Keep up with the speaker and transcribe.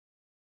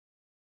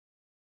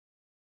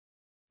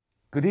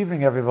Good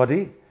evening,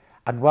 everybody,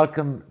 and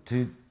welcome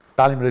to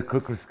Ballymurray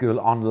Cookery School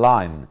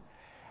online.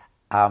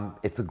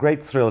 It's a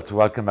great thrill to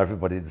welcome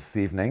everybody this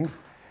evening,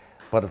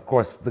 but of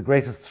course the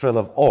greatest thrill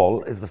of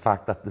all is the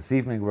fact that this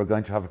evening we're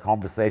going to have a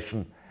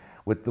conversation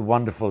with the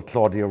wonderful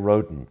Claudia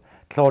Roden.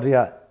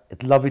 Claudia,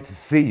 it's lovely to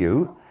see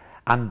you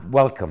and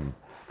welcome,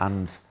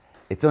 and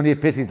it's only a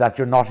pity that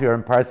you're not here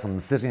in person,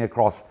 sitting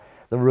across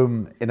the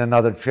room in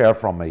another chair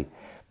from me,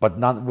 but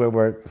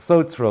we're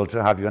so thrilled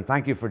to have you, and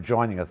thank you for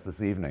joining us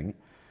this evening.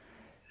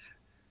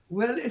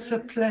 Well, it's a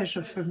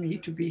pleasure for me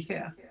to be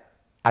here.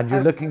 And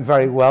you're looking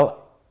very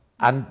well.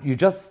 And you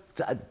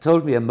just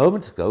told me a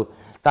moment ago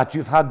that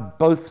you've had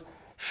both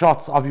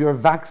shots of your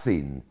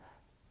vaccine.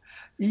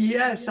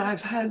 Yes,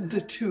 I've had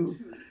the two.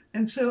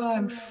 And so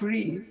I'm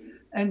free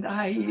and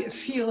I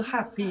feel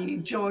happy,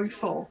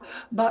 joyful,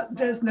 but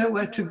there's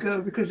nowhere to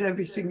go because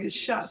everything is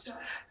shut.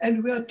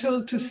 And we're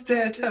told to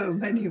stay at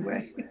home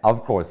anyway.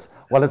 Of course.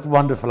 Well, it's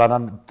wonderful, and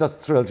I'm just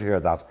thrilled to hear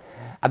that.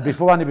 And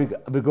before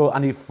we go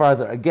any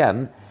further,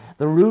 again,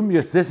 the room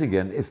you're sitting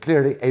in is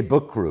clearly a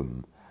book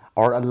room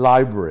or a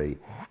library,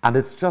 and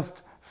it's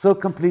just so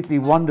completely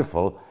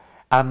wonderful.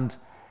 And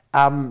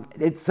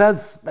it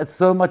says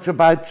so much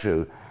about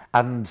you.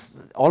 And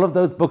all of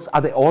those books, are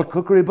they all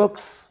cookery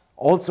books?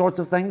 All sorts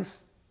of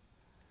things?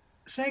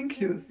 Thank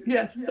you.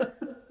 Yes.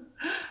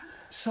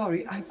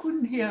 Sorry, I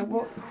couldn't hear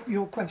what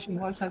your question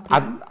was.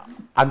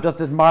 I'm just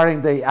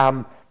admiring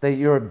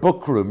your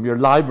book room, your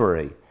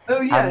library.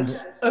 Oh,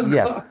 yes. And,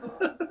 yes.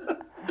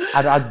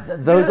 And are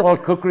those all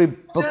cookery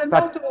books? They're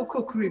not all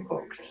cookery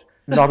books.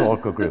 Not all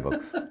cookery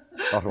books.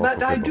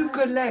 But I do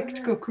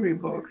collect cookery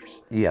books.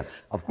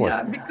 Yes, of course.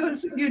 Yeah,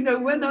 because,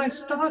 when I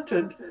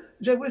started,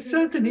 there were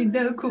certainly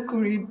no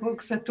cookery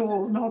books at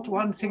all, not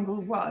one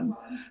single one,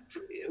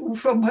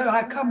 from where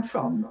I come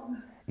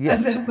from.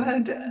 Yes.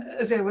 And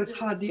there was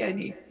hardly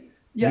any.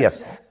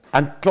 Yes.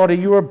 And Claudia,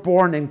 you were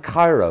born in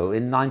Cairo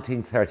in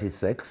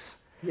 1936.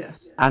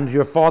 Yes. And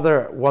your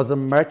father was a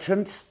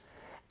merchant,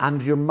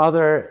 and your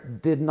mother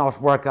did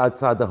not work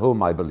outside the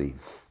home, I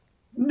believe.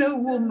 No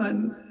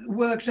woman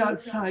worked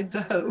outside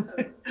the home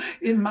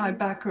in my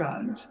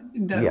background.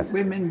 No, yes.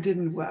 Women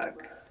didn't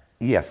work.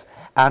 Yes,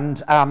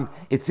 and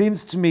it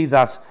seems to me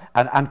that,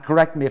 and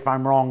correct me if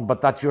I'm wrong,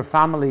 but that your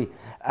family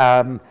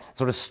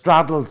sort of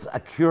straddled a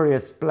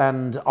curious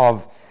blend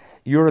of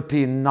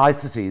European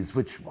niceties,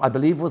 which I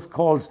believe was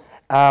called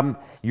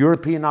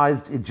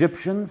Europeanized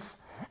Egyptians,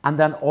 and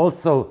then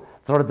also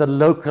sort of the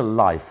local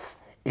life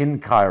in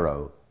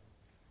Cairo.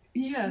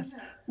 Yes,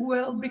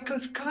 well,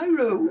 because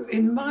Cairo,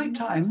 in my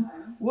time,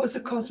 was a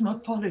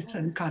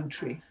cosmopolitan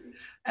country,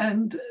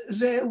 and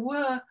there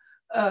were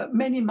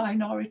many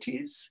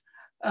minorities.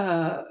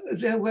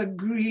 There were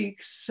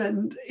Greeks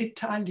and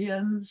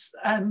Italians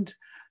and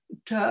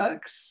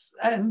Turks,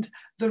 and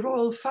the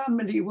royal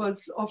family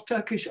was of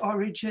Turkish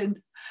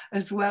origin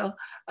as well,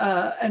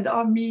 and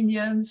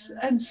Armenians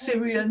and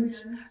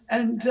Syrians.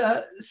 And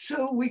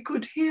so we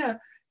could hear,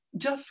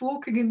 just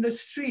walking in the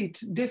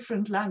street,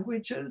 different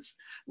languages.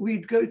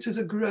 We'd go to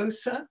the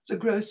grocer. The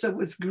grocer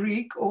was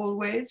Greek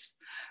always.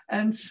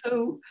 And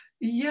so,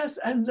 yes,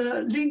 and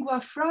the lingua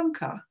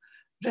franca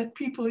that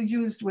people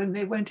used when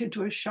they went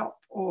into a shop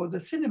or the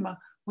cinema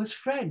was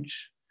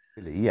French.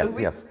 Really? Yes,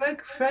 so we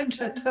spoke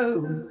French at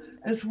home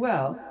as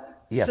well.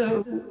 Yes.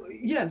 So,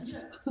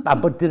 yes.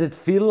 But did it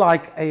feel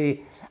like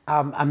a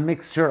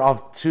mixture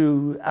of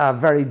two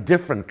very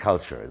different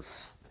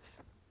cultures?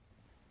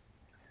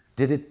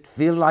 Did it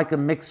feel like a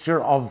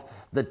mixture of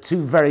the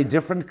two very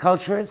different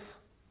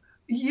cultures?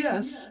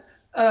 Yes,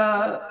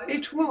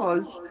 it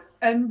was.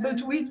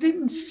 But we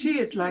didn't see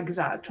it like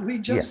that. We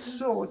just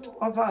thought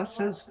of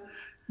us as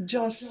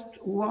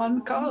just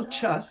one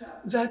culture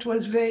that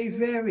was very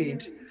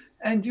varied.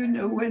 And,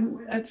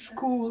 when at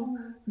school,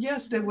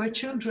 yes, there were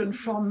children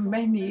from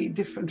many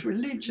different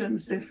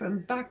religions,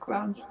 different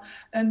backgrounds.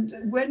 And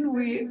when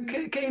we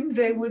came,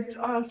 they would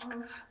ask,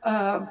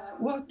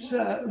 what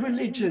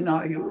religion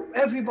are you?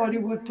 Everybody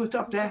would put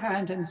up their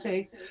hand and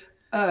say,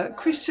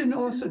 Christian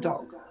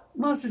Orthodox,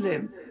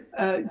 Muslim,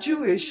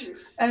 Jewish.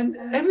 And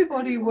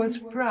everybody was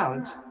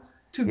proud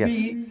to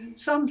be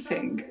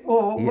something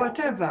or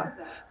whatever.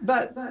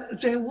 But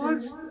there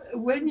was,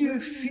 when you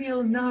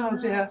feel now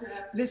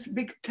this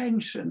big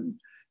tension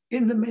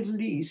in the Middle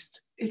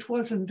East, it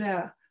wasn't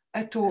there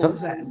at all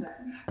then.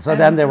 So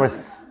then they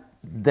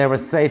were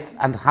safe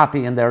and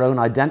happy in their own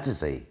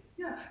identity.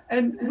 Yeah,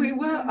 and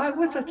I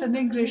was at an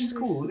English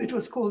school. It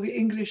was called the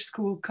English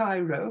School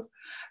Cairo.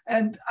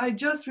 And I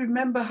just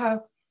remember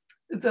how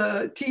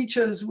the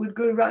teachers would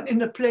go around in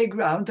the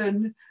playground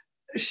and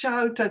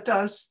shout at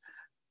us,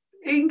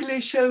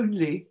 English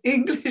only,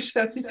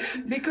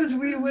 because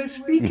we were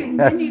speaking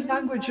many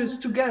languages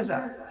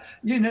together,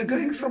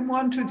 going from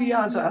one to the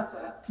other,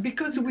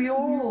 because we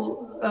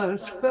all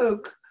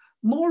spoke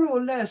more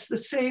or less the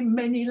same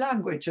many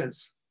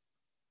languages.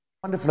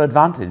 Wonderful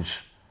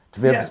advantage to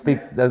be able to speak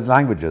those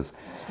languages.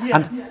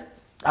 Yes.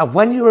 And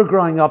when you were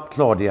growing up,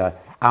 Claudia,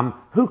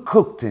 who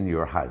cooked in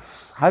your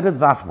house? How did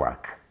that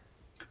work?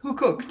 Who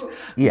cooked?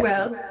 Yes.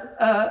 Well,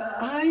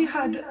 I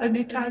had an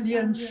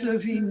Italian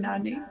Slovene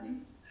nanny,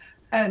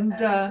 and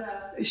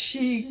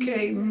she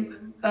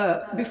came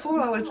before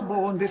I was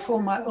born,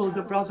 before my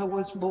older brother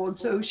was born.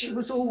 So she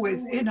was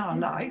always in our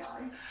life.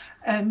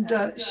 And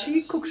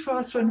she cooked for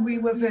us when we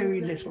were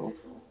very little.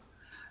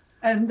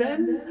 And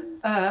then,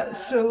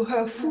 so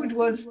her food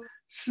was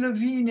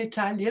Slovene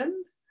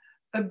Italian,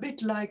 a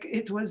bit like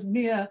it was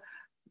near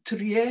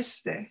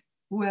Trieste,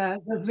 where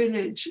her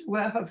village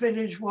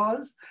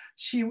was.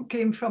 She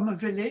came from a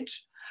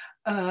village,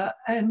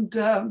 and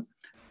then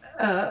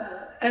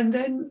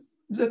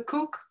the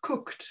cook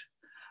cooked.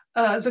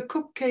 The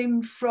cook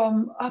came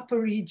from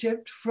Upper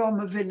Egypt, from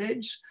a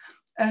village,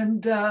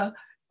 and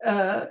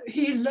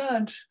he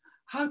learned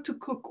how to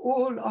cook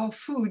all our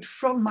food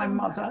from my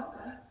mother,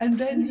 and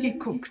then he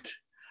cooked.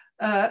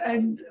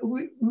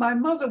 My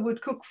mother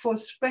would cook for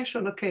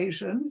special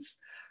occasions,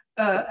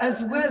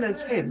 as well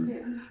as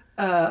him,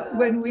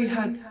 when we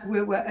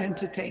were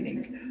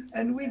entertaining.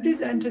 And we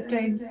did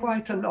entertain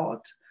quite a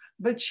lot,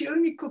 but she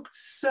only cooked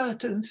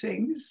certain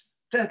things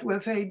that were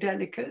very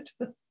delicate.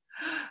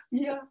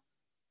 Yeah.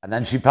 And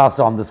then she passed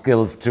on the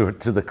skills to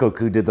the cook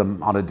who did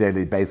them on a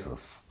daily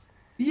basis.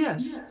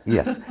 Yes.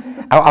 Yes.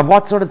 And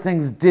what sort of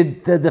things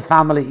did the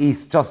family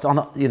eat just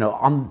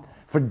on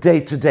for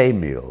day-to-day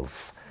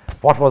meals?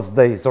 What was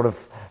the sort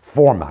of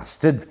format?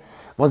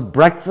 Was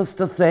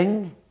breakfast a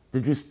thing?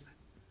 Did you?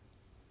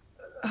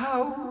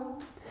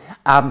 How?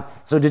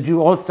 So did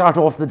you all start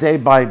off the day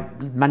by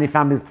many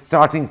families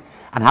starting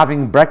and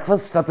having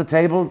breakfast at the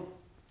table?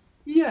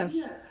 Yes,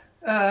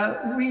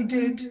 we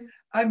did.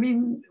 I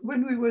mean,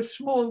 when we were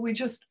small, we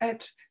just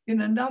ate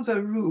in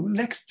another room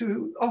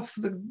off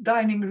the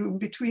dining room,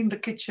 between the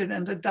kitchen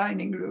and the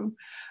dining room,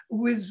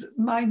 with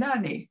my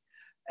nanny.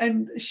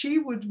 And she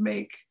would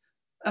make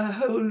a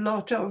whole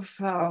lot of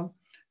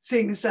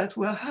things that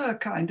were her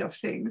kind of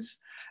things.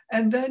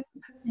 And then,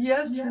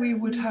 yes, we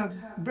would have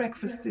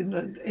breakfast in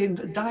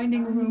the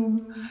dining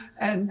room,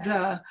 and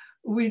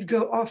we'd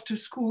go off to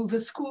school. The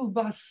school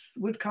bus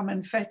would come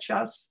and fetch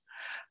us,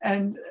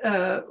 and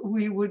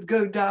we would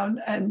go down.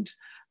 And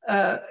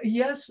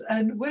yes,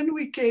 and when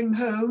we came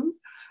home,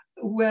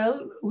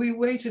 well, we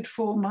waited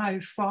for my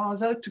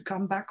father to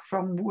come back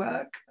from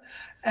work,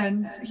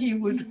 and he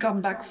would come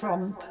back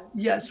from,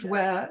 yes,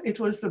 where it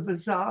was the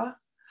bazaar.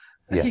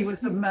 Yes. He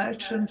was a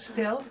merchant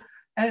still,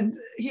 and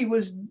he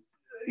was,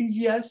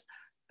 yes,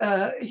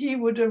 he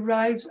would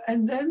arrive,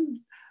 and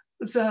then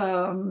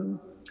the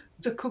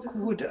cook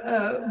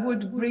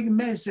would bring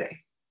meze,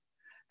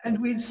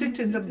 and we'd sit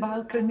in the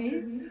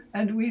balcony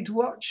and we'd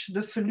watch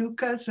the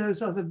feluccas,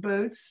 those are the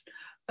boats,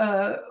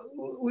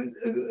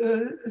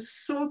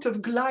 sort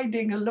of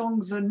gliding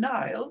along the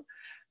Nile,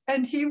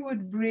 and he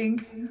would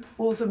bring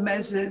all the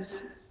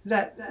mezes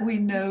that we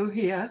know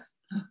here,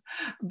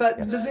 but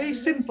Yes. the very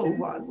simple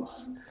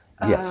ones.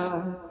 Yes.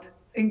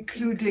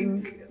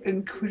 Including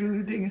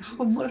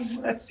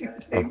hummus, as you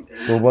think.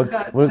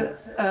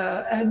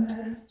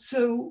 And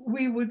so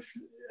we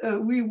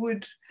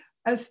would,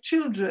 as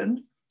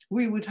children,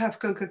 we would have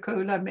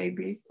Coca-Cola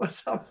maybe or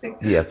something.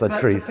 Yes, a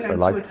treat. The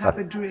parents would have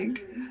a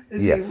drink.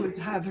 Yes. They would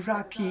have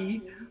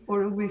raki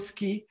or a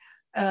whiskey,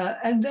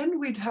 and then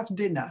we'd have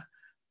dinner.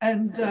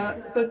 And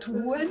but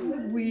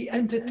when we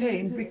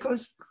entertained,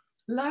 because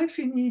life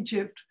in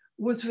Egypt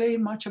was very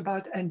much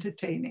about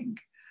entertaining,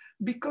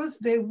 because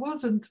there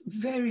wasn't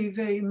very,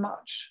 very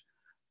much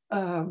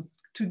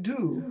to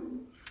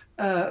do.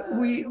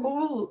 We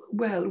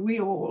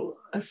all,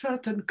 a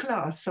certain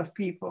class of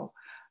people,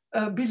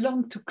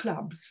 belonged to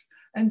clubs,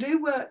 and they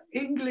were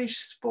English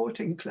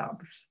sporting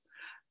clubs,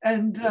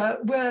 and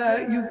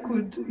where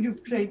you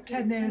played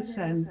tennis,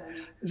 and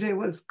there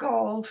was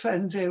golf,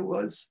 and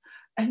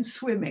and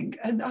swimming,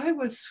 and I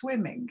was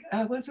swimming.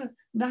 I was a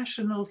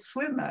national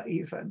swimmer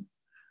even.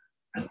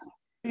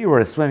 You were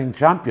a swimming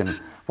champion.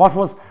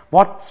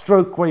 What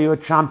stroke were you a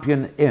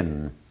champion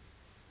in?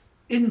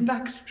 In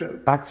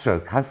backstroke.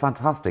 Backstroke, how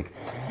fantastic.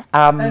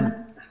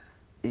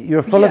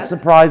 You're full Yeah. of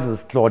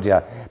surprises,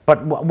 Claudia.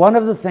 But one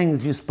of the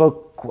things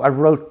I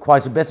wrote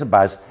quite a bit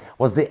about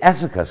was the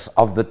etiquette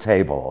of the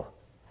table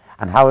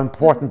and how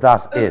important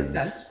that is.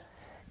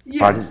 Yes.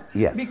 Pardon?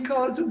 Yes.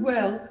 Because,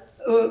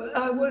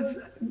 I was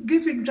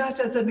giving that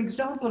as an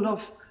example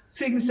of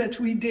things that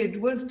we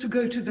did, was to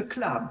go to the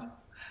club.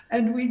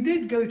 And we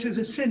did go to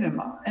the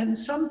cinema. And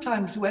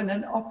sometimes when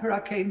an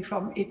opera came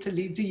from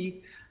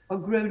Italy, our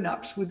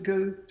grown-ups would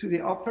go to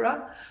the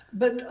opera.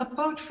 But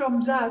apart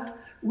from that,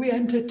 we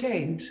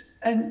entertained.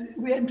 And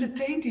we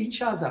entertained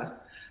each other.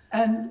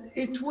 And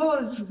it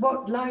was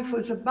what life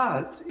was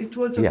about. It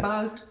was Yes.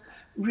 about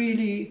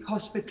really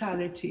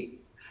hospitality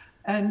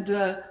and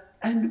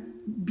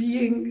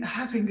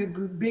having a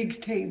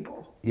big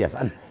table. Yes.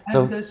 And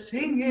And the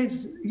thing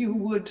is, you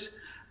would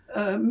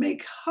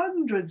make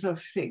hundreds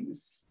of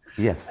things.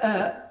 yes.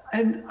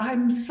 And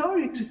I'm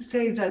sorry to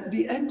say that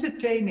the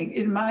entertaining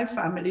in my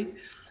family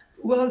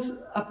was,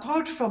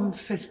 apart from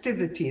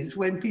festivities,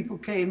 when people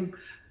came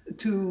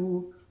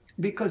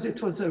because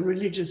it was a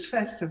religious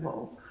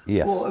festival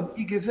Yes. or a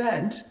big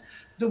event,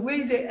 the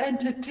way they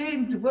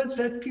entertained was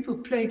that people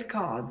played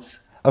cards.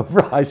 Oh,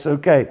 right,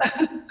 okay.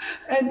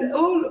 And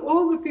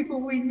all the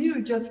people we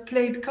knew just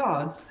played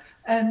cards.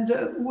 And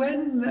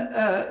when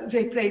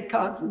they played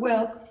cards,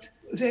 well,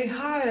 they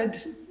hired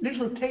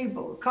little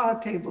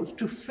card tables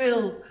to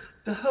fill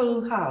the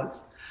whole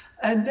house.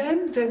 And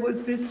then there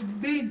was this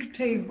big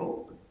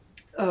table.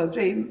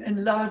 They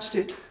enlarged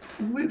it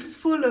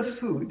full of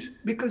food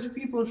because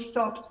people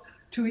stopped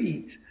to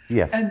eat.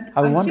 Yes. And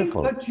How I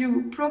wonderful. think what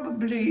you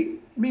probably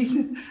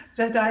mean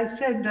that I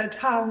said that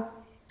how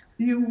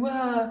you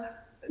were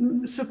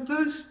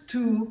supposed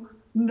to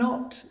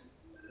not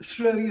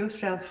throw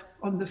yourself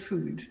on the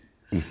food.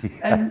 Yes.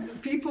 And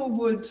people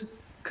would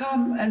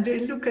come and they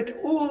look at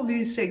all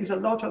these things, a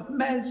lot of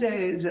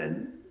mezes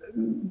and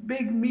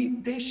big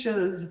meat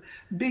dishes,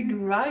 big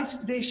rice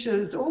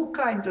dishes, all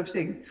kinds of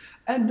things,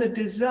 and the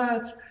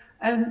dessert.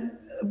 And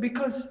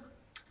because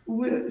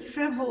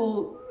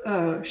several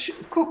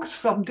cooks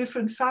from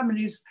different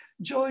families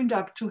joined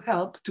up to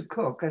help to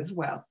cook as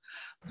well.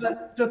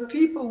 But the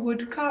people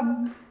would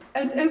come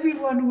and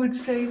everyone would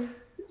say,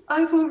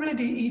 "I've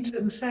already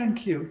eaten,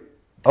 thank you."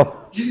 Oh,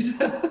 You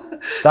know?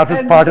 that was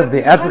And part so of the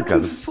you had to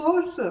etiquette.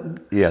 force them.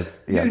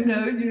 Yes, yes. You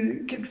know, you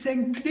kept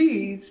saying,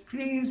 "Please,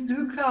 please do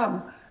come."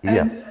 And,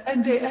 Yes.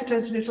 and they ate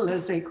as little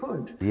as they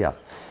could. Yeah.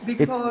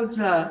 Because,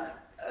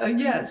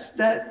 yes,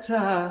 that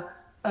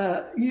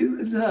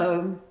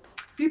the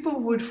people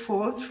would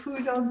force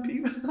food on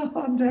people,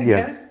 on their Yes.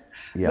 guests,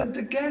 Yeah. but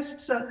the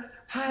guests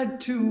had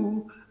to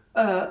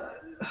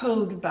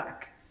hold back.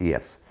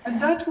 Yes.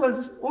 And that was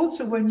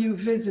also when you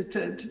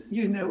visited,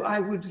 you know, I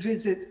would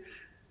visit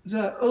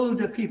the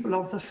older people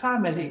of the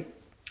family.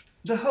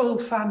 The whole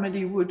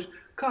family would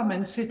come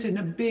and sit in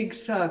a big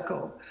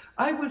circle.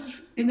 I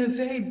was in a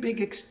very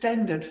big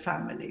extended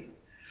family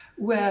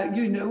where,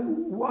 you know,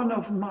 one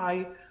of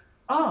my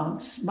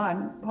aunts,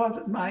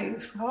 my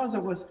father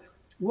was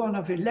one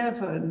of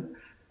 11,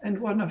 and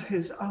one of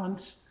his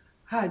aunts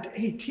had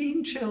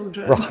 18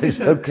 children. Right, You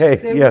know, okay,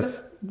 they yes.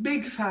 were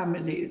big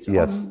families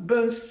Yes. on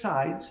both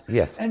sides.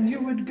 Yes. And you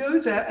would go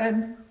there, and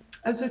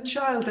as a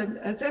child and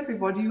as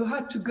everybody, you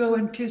had to go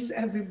and kiss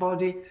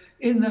everybody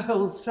in the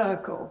whole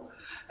circle.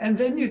 And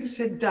then you'd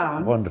sit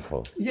down.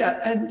 Wonderful. Yeah,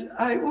 and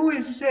I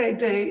always say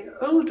the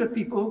older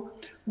people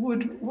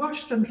would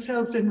wash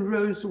themselves in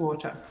rose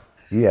water.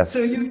 Yes. So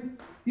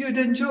you'd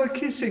enjoy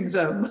kissing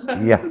them.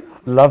 Yeah,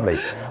 lovely.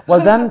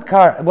 Well then,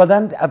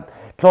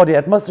 Claudia,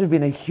 it must have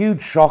been a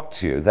huge shock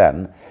to you then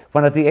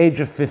when at the age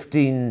of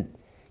 15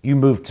 you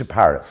moved to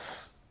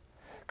Paris.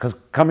 Because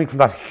coming from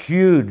that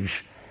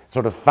huge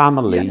sort of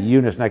family,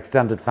 unit and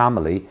extended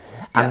family,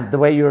 and the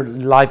way your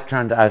life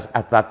turned out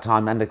at that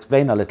time, and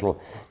explain a little,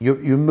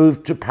 you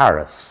moved to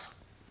Paris.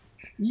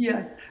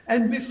 Yeah,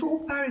 and before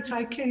Paris,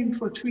 I came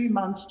for 3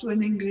 months to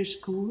an English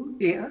school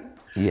here.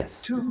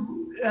 Yes.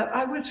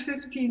 I was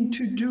 15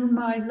 to do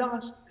my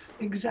last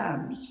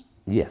exams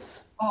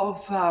Yes.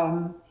 of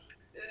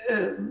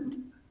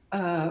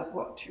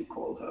what do you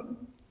call them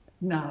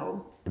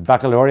now?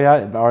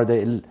 Baccalaureate, or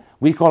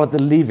we call it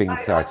the leaving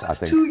cert, I I was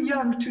think. too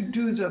young to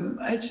do them.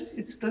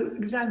 It's the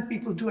exam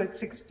people do at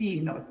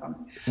 16 or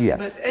something. Yes.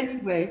 But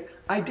anyway,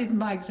 I did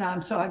my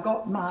exam, so I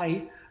got my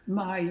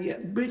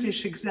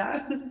British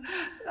exam.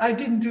 I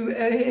didn't do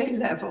A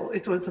level.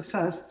 It was the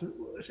first.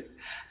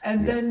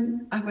 And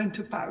then I went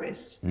to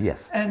Paris.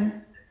 Yes. And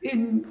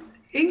in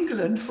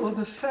England, for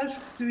the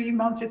first 3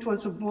 months, it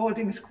was a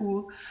boarding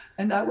school.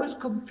 And I was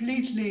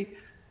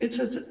it's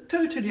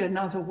totally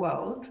another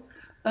world.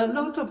 A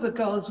lot of the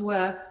girls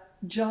were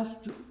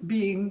just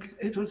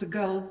it was a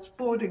girls'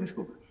 boarding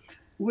school,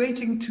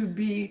 waiting to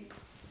be,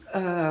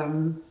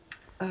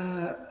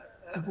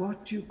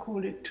 what do you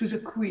call it, to the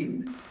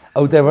Queen.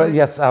 Oh, they were,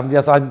 yes,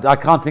 I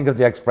can't think of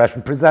the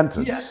expression,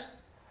 presented. Yeah,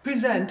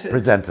 presented.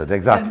 Presented,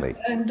 exactly.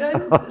 And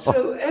then,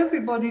 so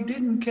everybody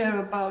didn't care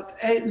about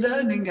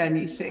learning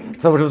anything.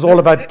 So it was all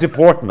about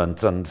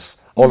deportment and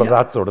all of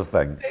that sort of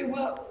thing. They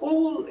were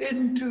all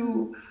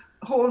into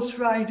horse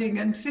riding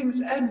and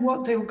things, and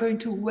what they were going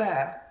to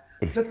wear,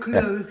 the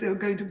clothes they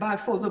were going to buy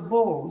for the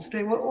balls.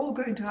 They were all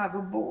going to have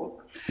a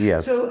ball.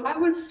 Yes. So I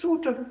was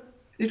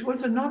it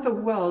was another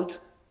world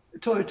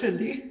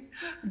totally,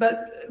 but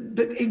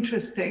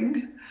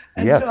interesting.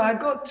 And Yes. so I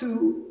got to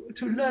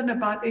learn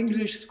about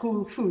English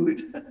school food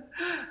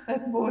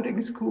at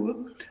boarding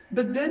school.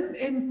 But then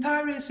in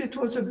Paris, it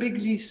was a big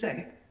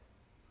lycée.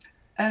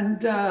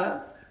 And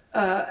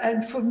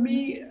for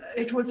me,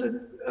 it was a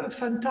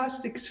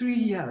fantastic 3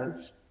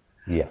 years.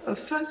 Yes.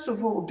 First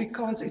of all,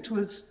 because it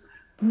was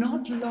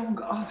not long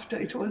after,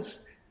 it was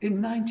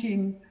in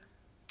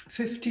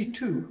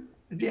 1952,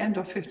 at the end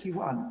of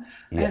 51.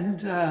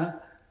 Yes. And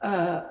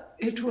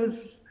it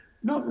was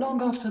not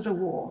long after the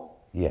war.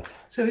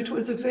 Yes. So it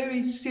was a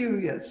very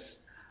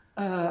serious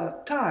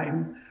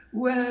time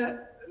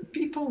where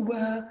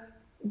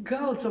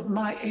girls of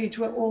my age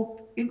were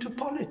all into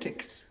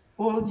politics.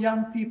 All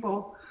young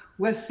people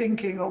were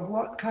thinking of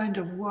what kind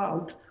of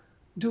world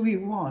do we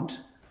want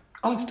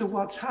after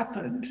what's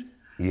happened.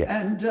 Yes.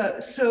 And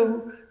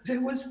so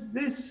there was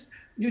this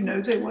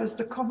there was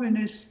the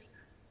communist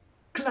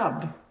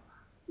club.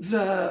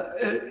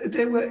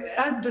 They were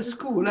at the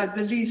school, at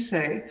the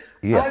lycée.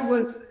 Yes. I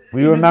was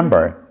We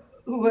remember.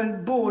 Who were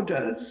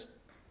boarders.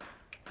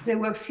 There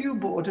were few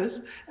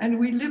boarders, and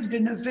we lived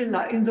in a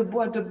villa in the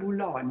Bois de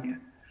Boulogne.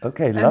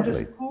 Okay, lovely.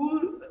 And the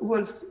school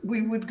was,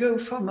 we would go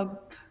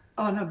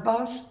on a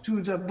bus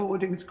to the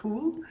boarding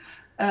school,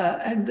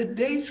 and the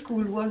day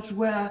school was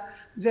where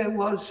there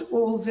was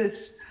all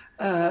this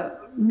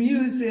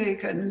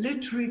music and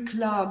literary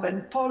club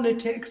and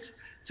politics.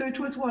 So it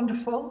was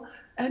wonderful.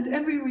 And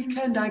every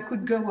weekend I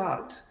could go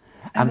out,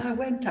 and I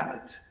went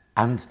out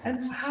and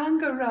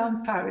hung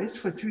around Paris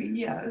for 3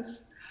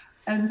 years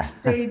and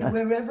stayed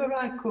wherever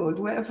I could,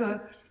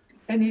 wherever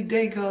any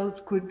day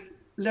girls could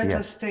let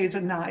us stay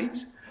the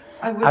night.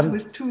 I was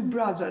with 2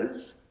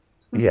 brothers.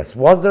 Yes.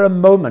 Was there a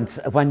moment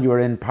when you were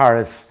in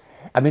Paris?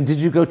 I mean, did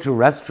you go to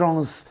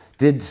restaurants?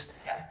 Yes.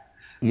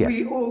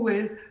 We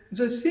always,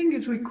 the thing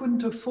is we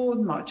couldn't afford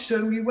much,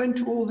 so we went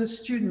to all the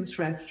students'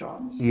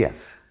 restaurants.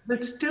 Yes.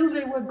 But still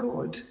they were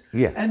good.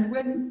 Yes. And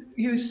when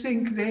you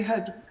think they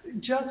had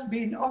just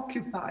been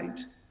occupied,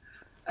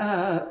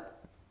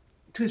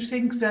 to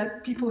think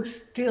that people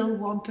still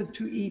wanted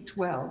to eat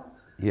well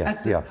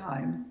at the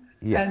time.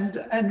 Yes.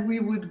 And we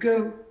would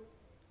go,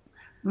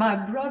 my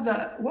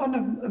brother,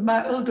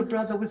 my older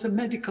brother was a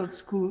medical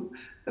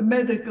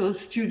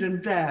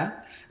student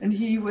there, and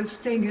he was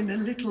staying in a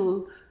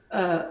little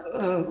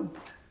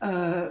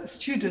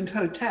student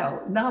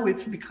hotel. Now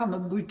it's become a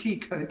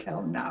boutique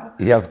hotel now.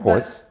 Yeah, of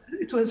course. But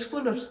it was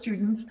full of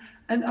students,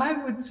 and I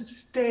would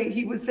stay,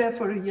 he was there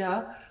for a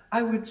year,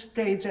 I would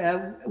stay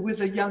there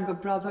with a younger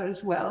brother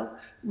as well.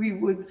 We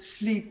would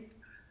sleep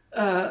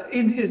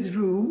in his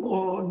room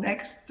or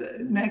next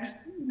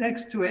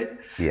to it.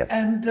 Yes.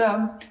 And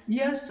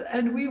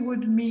and we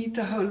would meet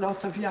a whole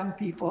lot of young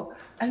people,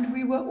 and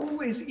we were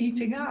always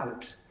eating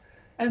out.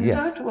 And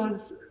that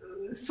was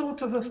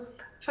sort of a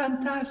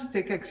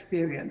fantastic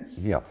experience.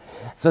 Yeah.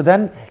 So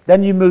then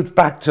you moved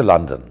back to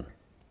London.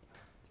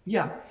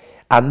 Yeah.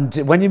 And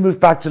when you moved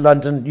back to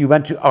London, you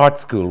went to art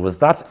school. Was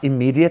that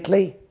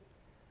immediately?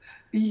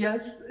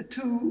 Yes,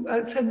 to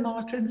St.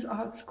 Martin's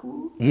Art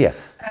School.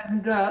 Yes.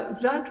 And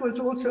that was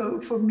also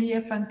for me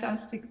a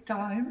fantastic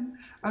time.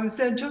 I was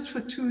there just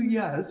for 2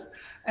 years.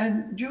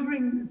 And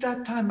during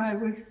that time, I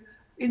was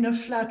in a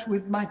flat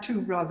with my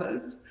 2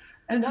 brothers,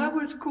 and I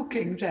was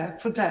cooking there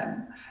for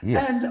them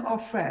and our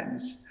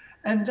friends.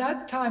 And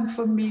that time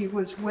for me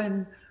was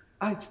when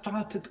I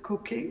started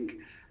cooking,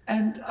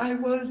 and I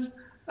was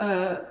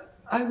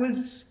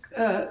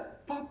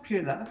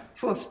popular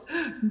for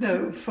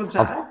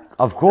that.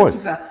 Of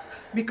course.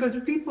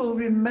 Because people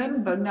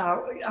remember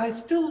now. I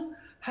still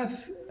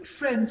have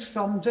friends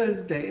from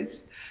those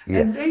days,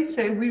 and they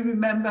say, we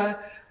remember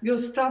your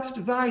stuffed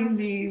vine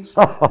leaves,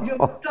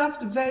 your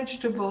stuffed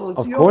vegetables,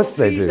 of your course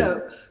they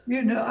phyllo.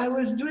 Do. I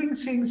was doing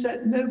things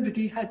that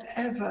nobody had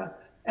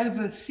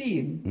ever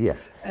seen.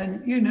 Yes.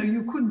 And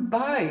you couldn't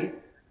buy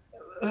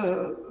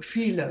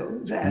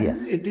phyllo then.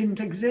 Yes. It didn't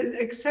exist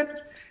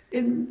except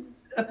in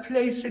a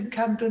place in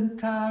Camden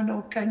Town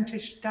or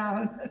Kentish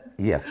Town.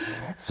 Yes.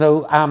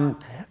 So,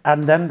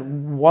 and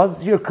then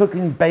was your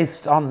cooking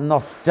based on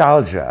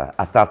nostalgia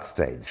at that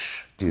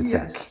stage, do you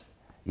think?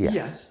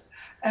 Yes.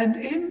 And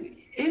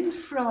in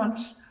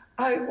France,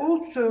 I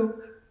also,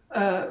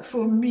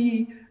 for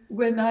me,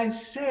 when I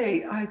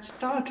say I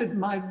started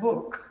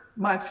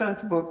my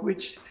first book,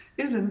 which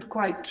isn't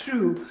quite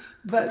true,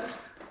 but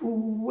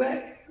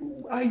where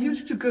I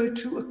used to go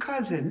to a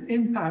cousin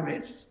in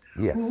Paris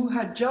who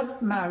had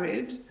just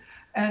married,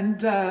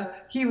 and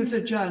he was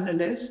a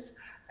journalist,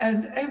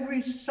 and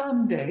every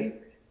Sunday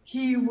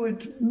he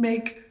would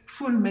make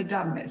full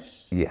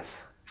medames.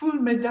 Yes. Full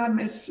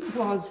medames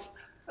was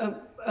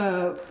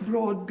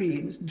broad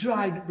beans,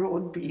 dried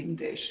broad bean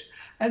dish,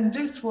 and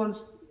this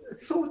was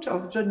sort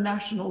of the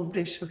national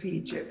dish of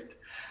Egypt.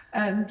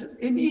 And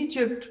in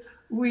Egypt,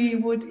 we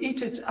would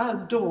eat it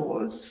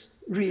outdoors,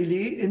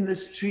 really, in the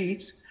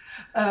street.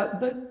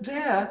 But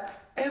there,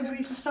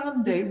 every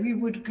Sunday, we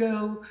would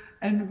go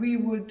and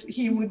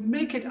he would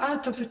make it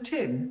out of a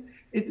tin.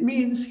 It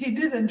means he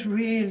didn't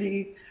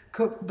really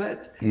cook,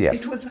 but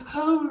it was a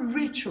whole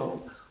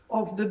ritual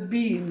of the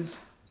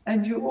beans.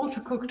 And you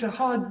also cooked a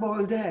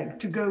hard-boiled egg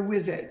to go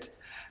with it.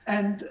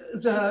 And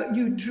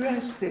you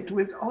dressed it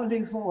with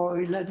olive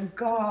oil and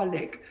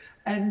garlic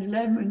and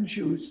lemon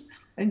juice.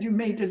 And you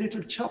made a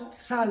little chopped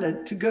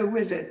salad to go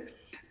with it.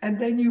 And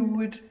then you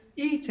would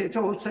eat it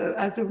also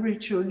as a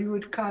ritual. You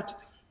would cut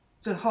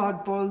the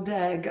hard-boiled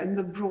egg and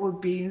the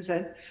broad beans,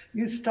 and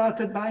you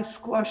started by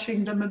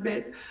squashing them a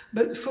bit.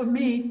 But for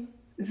me,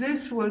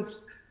 this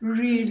was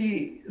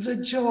really the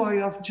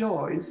joy of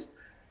joys,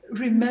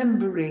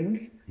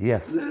 remembering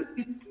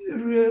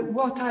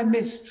what I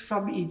missed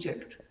from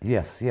Egypt.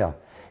 Yes, yeah.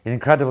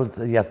 Incredible,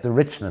 yes, the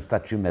richness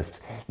that you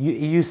missed.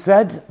 You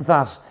said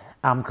that,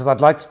 because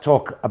I'd like to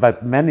talk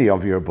about many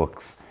of your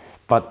books,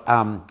 but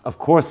of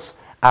course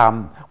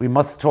we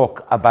must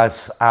talk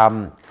about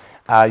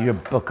your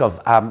book of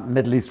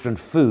Middle Eastern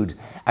food,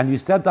 and you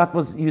said that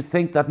was, you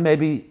think that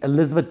maybe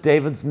Elizabeth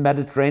David's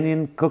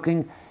Mediterranean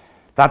cooking,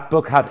 that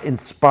book had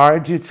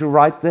inspired you to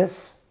write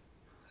this?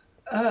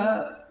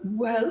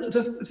 Well,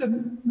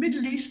 the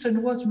Middle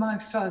Eastern was my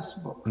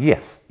first book.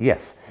 Yes,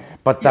 yes,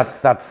 but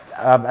that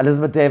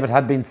Elizabeth David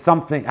had been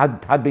something,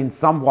 had been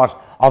somewhat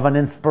of an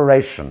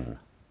inspiration.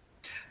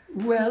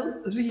 Well,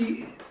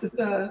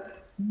 the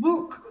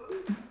book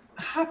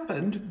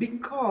happened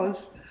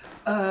because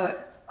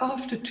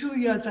after 2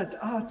 years at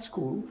art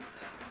school,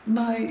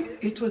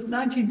 it was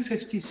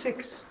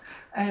 1956,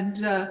 and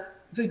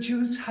the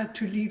Jews had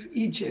to leave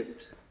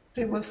Egypt.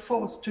 They were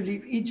forced to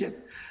leave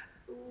Egypt.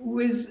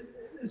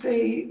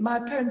 My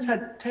parents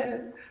had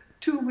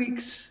 2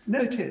 weeks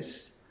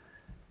notice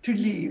to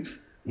leave,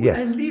 Yes.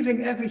 and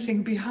leaving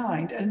everything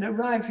behind and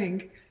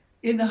arriving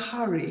in a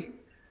hurry,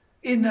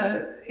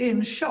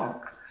 in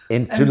shock.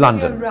 Into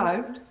London. They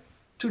arrived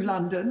to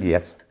London.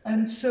 Yes.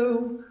 And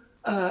so,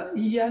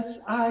 yes,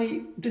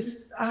 I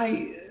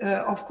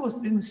of course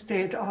didn't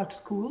stay at art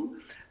school,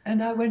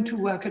 and I went to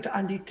work at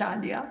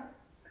Alitalia.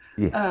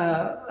 Yes.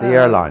 The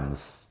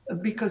airlines.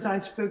 Because I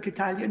spoke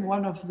Italian,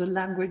 one of the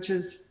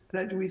languages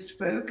that we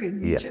spoke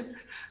in Yes. Egypt.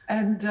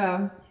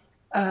 And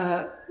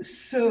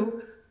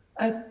so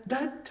at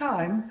that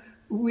time,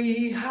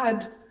 we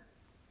had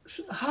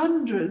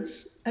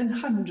hundreds and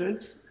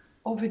hundreds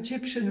of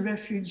Egyptian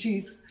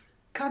refugees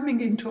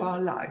coming into our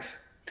life.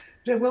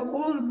 They were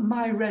all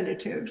my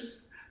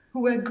relatives who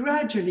were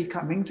gradually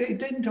coming. They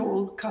didn't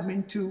all come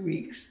in 2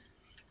 weeks.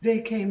 They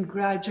came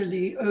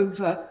gradually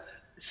over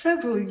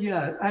several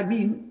years. I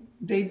mean,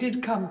 they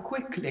did come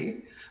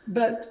quickly,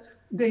 but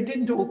they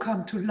didn't all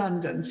come to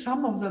London.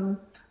 Some of them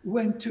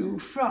went to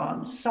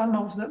France, some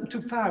of them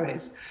to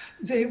Paris.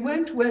 They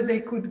went where they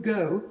could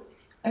go,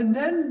 and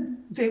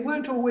then they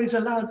weren't always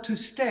allowed to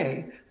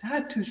stay. They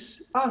had to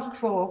ask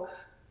for,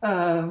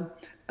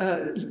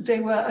 they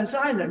were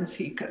asylum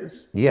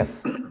seekers.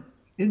 Yes.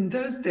 In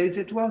those days,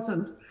 it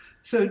wasn't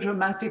so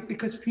dramatic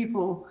because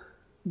people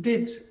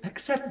did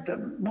accept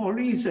them more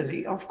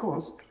easily, of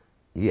course.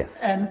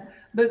 Yes.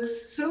 But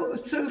so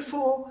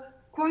for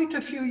quite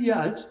a few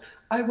years,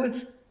 I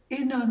was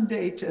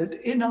inundated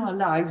in our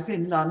lives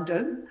in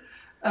London,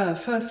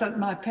 first at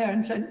my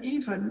parents', and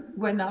even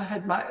when I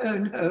had my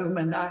own home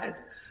and I had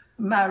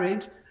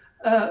married,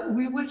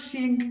 we were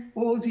seeing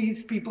all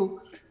these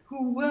people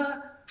who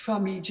were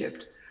from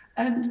Egypt.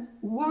 And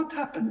what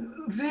happened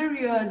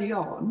very early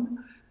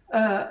on,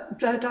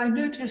 that I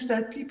noticed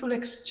that people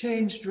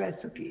exchanged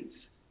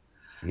recipes.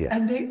 Yes.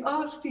 And they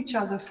asked each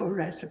other for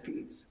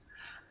recipes.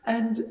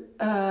 And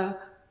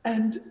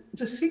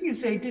the thing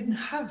is, they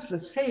didn't have the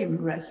same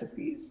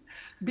recipes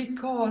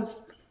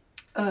because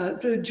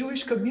the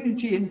Jewish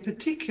community in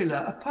particular,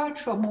 apart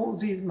from all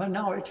these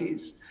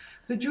minorities,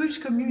 the Jewish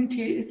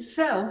community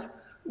itself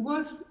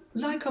was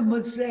like a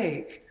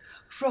mosaic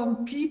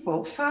from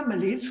people,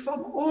 families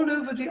from all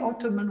over the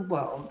Ottoman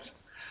world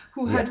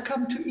who had Yes.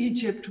 come to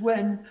Egypt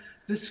when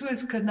the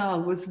Suez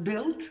Canal was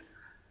built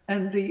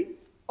and the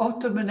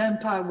Ottoman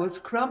Empire was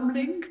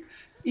crumbling.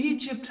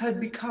 Egypt had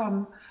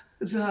become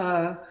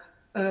the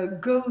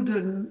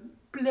golden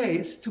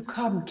place to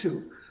come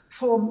to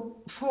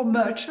for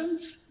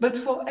merchants, but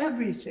for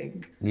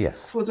everything.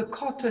 Yes. For the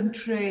cotton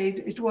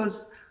trade, it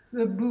was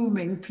the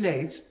booming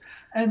place.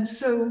 And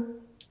so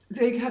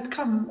they had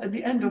come at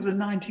the end of the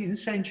 19th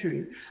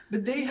century,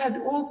 but they had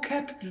all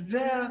kept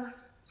their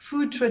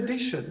food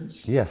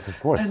traditions. Yes, of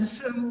course. And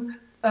so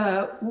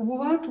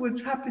what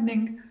was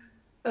happening,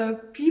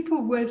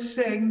 people were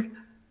saying,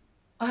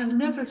 I'll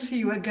never see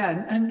you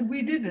again. And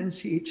we didn't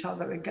see each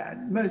other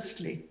again,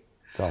 mostly.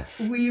 Gosh.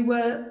 We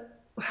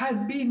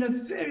had been a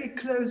very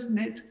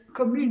close-knit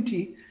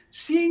community,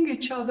 seeing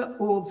each other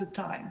all the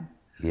time.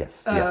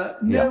 Yes, yes.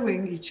 Yeah.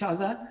 Knowing each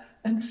other,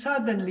 and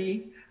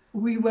suddenly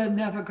we were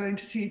never going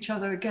to see each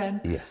other again.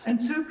 Yes. And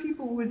so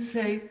people would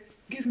say,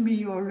 give me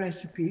your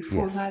recipe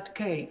for Yes. that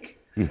cake.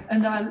 Yes.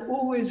 And I'll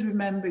always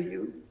remember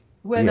you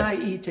when Yes.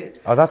 I eat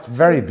it. Oh, that's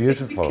very So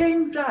beautiful. It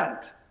became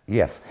that.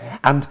 Yes.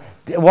 And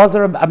was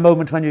there a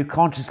moment when you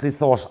consciously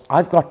thought,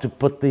 I've got to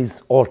put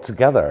these all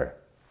together?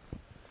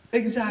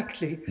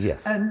 Exactly.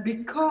 Yes. And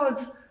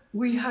because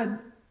we had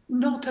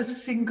not a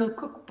single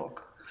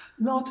cookbook,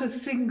 not a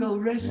single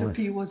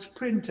recipe was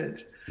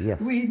printed,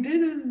 Yes. we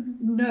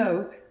didn't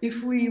know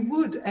if we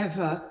would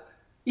ever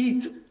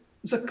eat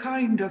the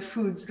kind of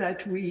foods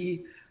that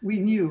we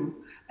knew.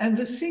 And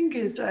the thing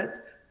is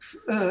that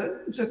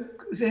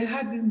there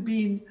hadn't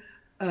been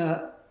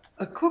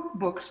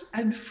cookbooks,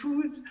 and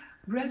food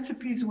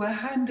recipes were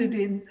handed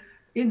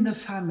in the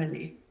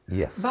family.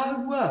 Yes. By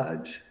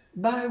word.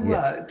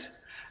 Yes.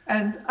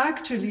 And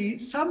actually,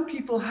 some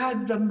people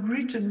had them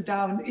written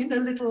down in a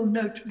little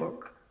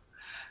notebook.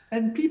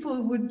 And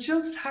people would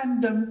just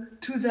hand them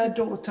to their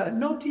daughter,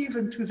 not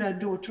even to their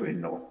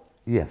daughter-in-law.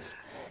 Yes.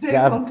 They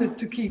Yeah, wanted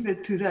to keep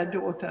it to their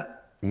daughter.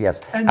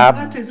 yes. And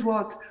that is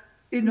what,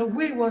 in a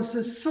way, was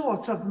the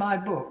source of my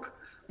book,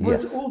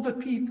 was Yes. all the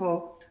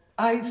people.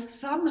 I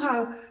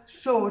somehow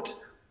thought,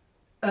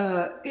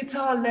 it's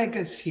our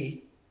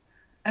legacy.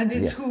 and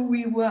it's Yes. who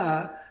we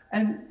were.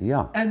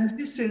 Yeah. And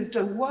this is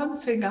the one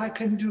thing I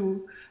can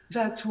do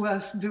that's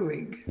worth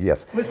doing,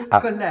 Yes. was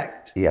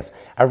collect. Yes.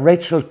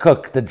 Rachel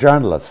Cook, the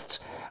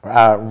journalist,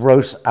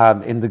 wrote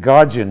in the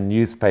Guardian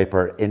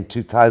newspaper in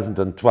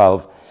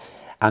 2012,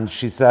 and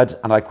she said,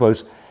 and I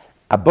quote,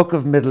 "A book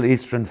of Middle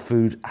Eastern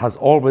food has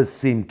always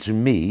seemed to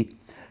me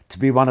to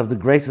be one of the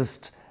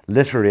greatest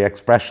literary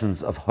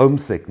expressions of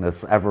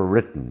homesickness ever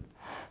written."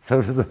 So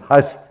it is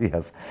about,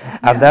 yes.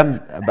 And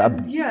then,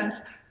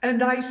 Yes,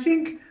 and I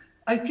think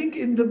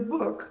in the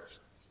book,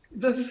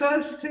 the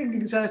first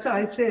thing that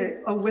I say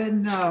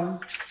when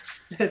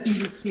let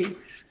me see,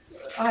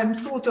 I'm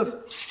sort of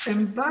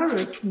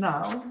embarrassed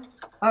now.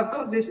 I've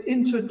got this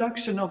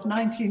introduction of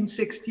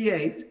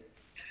 1968.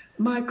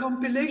 My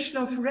compilation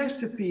of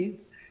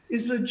recipes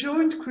is the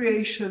joint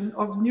creation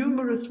of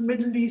numerous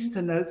Middle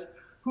Easterners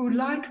who,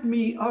 like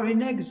me, are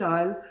in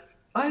exile,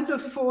 either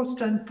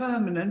forced and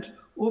permanent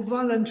or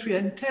voluntary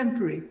and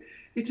temporary.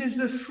 It is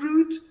the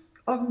fruit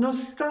of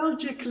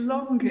nostalgic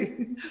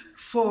longing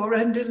for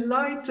and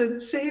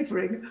delighted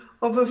savoring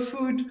of a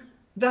food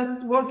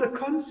that was a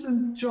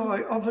constant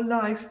joy of a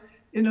life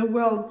in a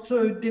world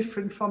so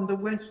different from the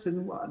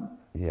Western one.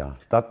 yeah,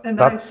 And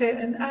I say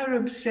an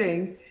Arab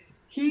saying,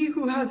 he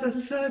who has a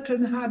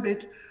certain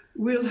habit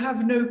will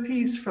have no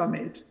peace from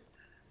it.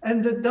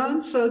 And the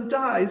dancer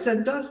dies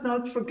and does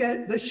not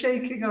forget the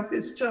shaking of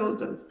his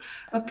shoulders.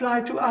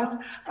 Apply to us.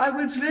 I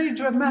was very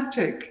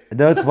dramatic.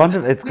 no, it's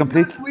wonderful. It's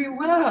complete. Because we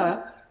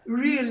were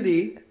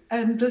really,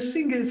 and the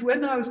thing is,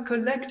 when I was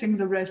collecting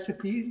the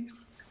recipes,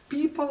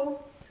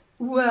 people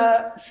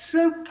were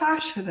so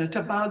passionate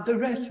about the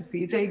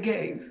recipe they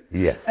gave.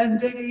 Yes. And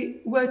they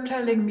were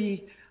telling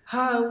me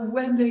how,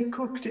 when they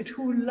cooked it,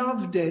 who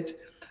loved it,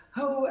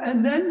 how,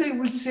 and then they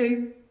would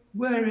say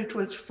where it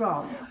was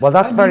from. Well,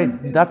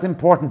 that's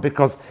important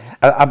because,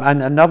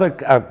 and another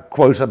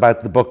quote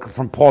about the book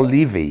from Paul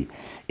Levy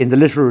in the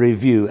Literary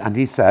Review, and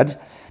he said,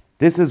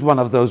 "This is one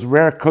of those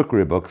rare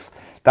cookery books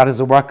that is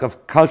a work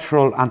of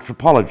cultural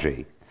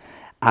anthropology,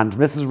 and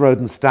Mrs.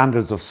 Roden's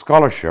standards of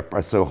scholarship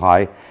are so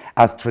high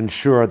as to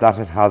ensure that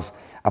it has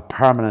a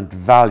permanent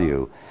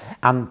value."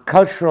 And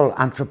cultural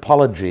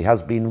anthropology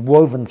has been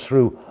woven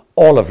through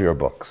all of your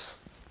books.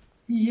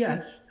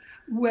 Yes.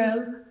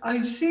 Well, I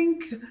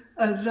think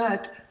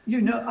that,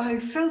 I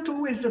felt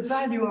always the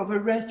value of a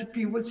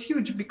recipe was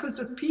huge because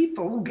the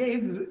people who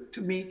gave it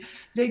to me,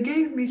 they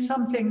gave me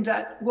something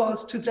that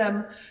was to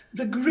them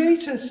the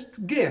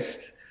greatest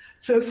gift.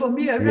 So for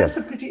me, a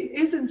recipe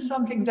isn't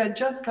something that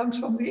just comes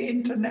from the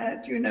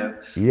internet,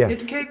 Yes.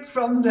 It came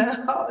from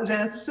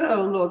their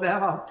soul or their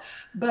heart.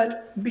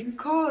 But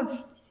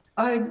because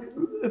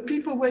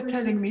people were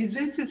telling me,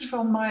 this is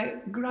from my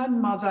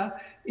grandmother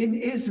in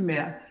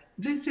Izmir,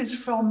 this is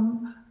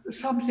from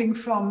something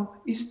from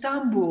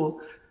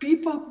Istanbul.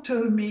 People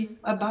told me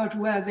about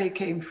where they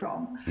came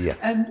from.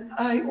 Yes. And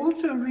I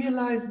also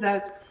realized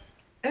that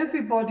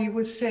everybody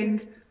was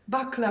saying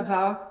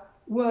baklava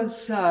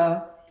was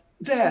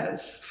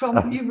theirs,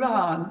 from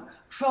Iran,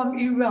 from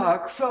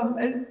Iraq,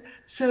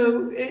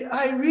 so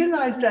I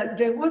realized that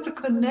there was a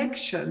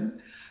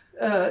connection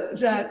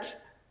that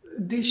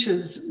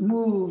dishes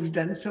moved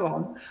and so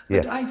on.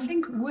 Yes. But I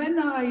think when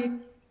I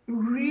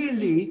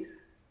really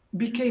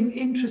became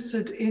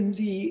interested in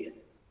the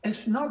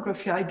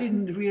ethnography, I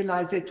didn't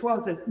realize it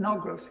was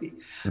ethnography.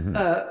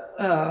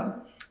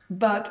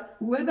 But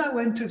when I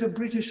went to the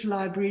British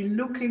Library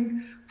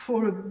looking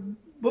for a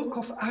book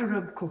of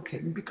Arab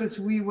cooking, because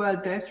we were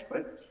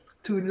desperate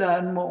to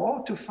learn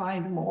more, to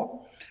find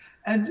more,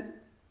 and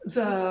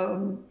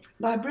the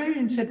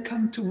librarian said,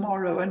 "Come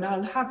tomorrow and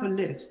I'll have a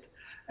list."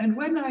 And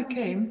when I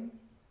came,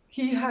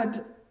 he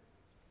had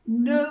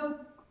no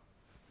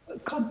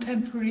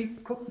contemporary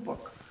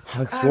cookbook.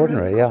 How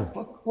extraordinary, yeah.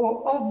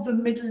 Or of the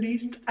Middle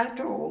East at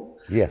all.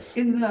 Yes.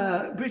 In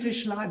the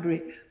British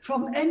Library,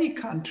 from any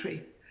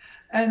country.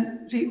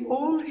 And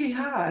all he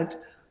had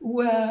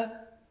were,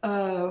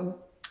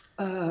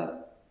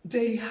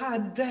 they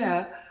had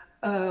there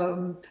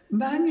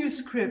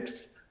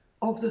manuscripts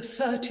of the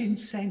 13th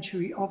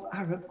century of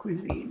Arab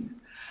cuisine.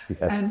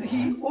 Yes. And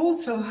he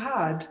also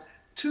had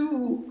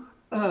two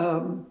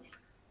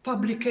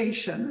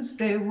publications.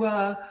 They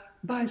were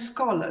by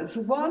scholars.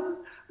 One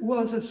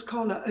was a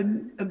scholar,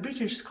 a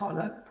British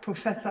scholar,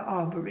 Professor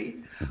Arbery,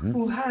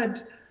 who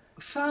had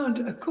found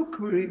a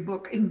cookery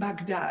book in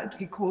Baghdad.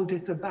 He called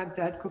it the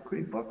Baghdad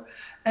Cookery Book.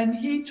 And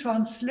he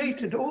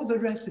translated all the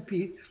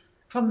recipes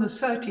from the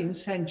 13th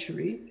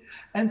century.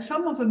 And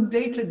some of them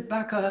dated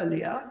back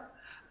earlier.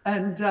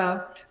 And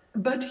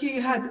but he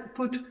had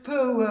put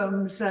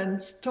poems and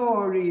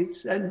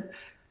stories and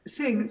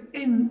things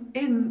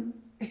in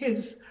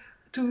his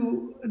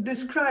to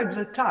describe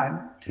the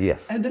time.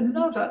 Yes. And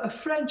another, a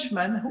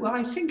Frenchman who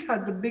I think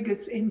had the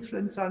biggest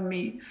influence on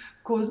me,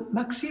 called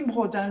Maxime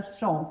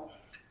Rodinson.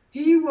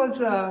 He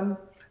was a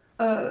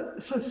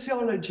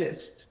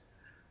sociologist,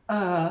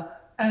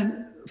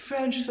 and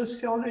French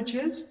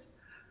sociologist,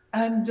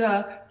 and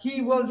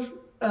he was,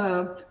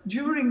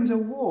 during the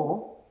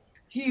war,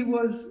 he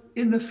was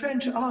in the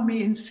French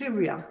army in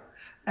Syria,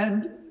 And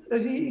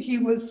he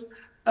was,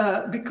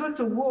 because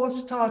the war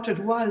started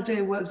while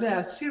they were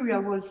there, Syria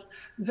was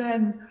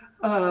then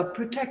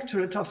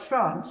protectorate of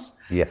France.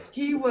 Yes.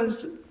 He was,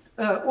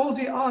 all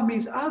the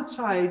armies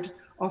outside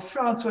of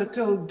France were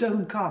told,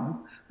 don't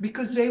come,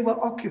 because they were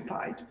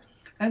occupied.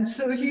 And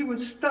so he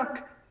was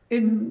stuck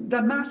in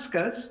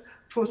Damascus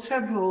for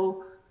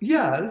several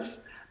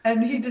years,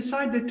 and he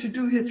decided to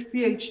do his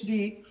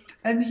PhD.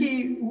 And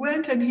he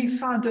went and he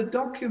found a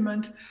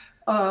document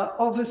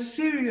of a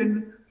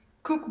Syrian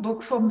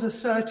cookbook from the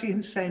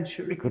 13th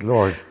century. Good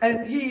Lord.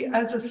 And he,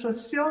 as a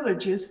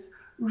sociologist,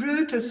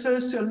 wrote a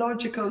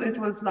sociological, it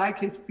was like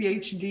his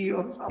PhD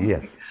or something.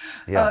 Yes.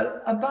 Yeah.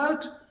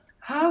 About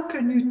how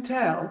can you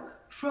tell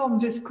from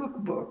this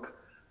cookbook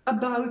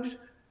about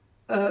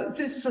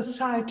this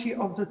society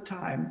of the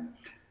time.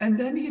 And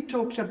then he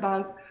talked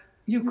about,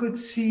 you could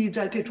see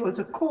that it was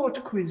a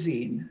court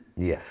cuisine.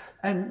 Yes.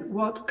 And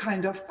what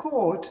kind of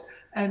court,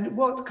 and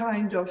what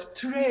kind of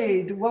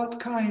trade, what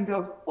kind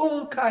of,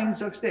 all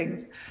kinds of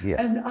things. Yes.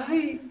 And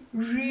I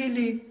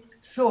really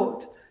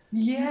thought,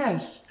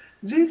 yes,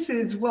 this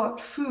is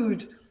what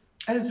food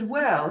as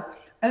well.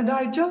 And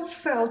I just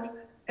felt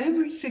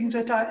everything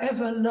that I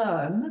ever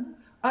learn,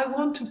 I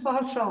want to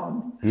pass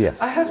on.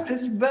 Yes. I have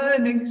this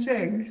burning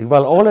thing.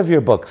 Well, all of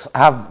your books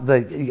have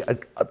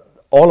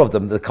all of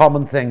them, the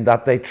common thing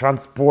that they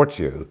transport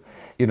you.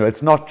 You know,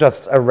 it's not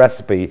just a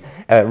recipe,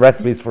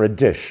 recipes for a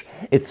dish.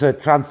 It's a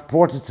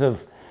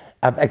transportative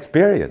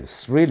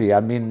experience, really.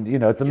 I mean, you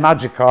know, it's a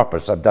magic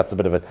carpet. That's a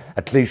bit of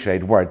a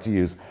cliched word to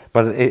use,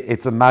 but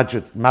it's a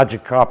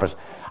magic carpet.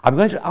 I'm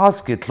going to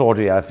ask you,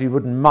 Claudia, if you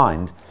wouldn't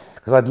mind,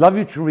 because I'd love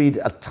you to read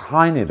a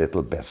tiny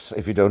little bit,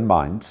 if you don't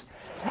mind,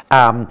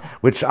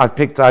 which I've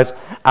picked out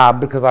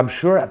because I'm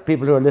sure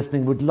people who are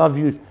listening would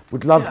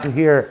love to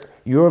hear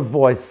your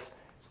voice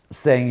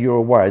saying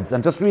your words,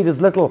 and just read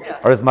as little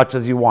or as much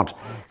as you want.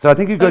 So I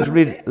think you're going to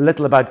read a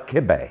little about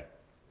kibbeh.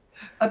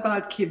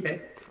 About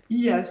kibbeh,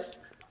 yes.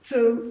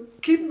 So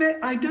kibbeh,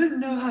 I don't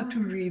know how to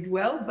read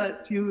well,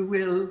 but you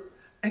will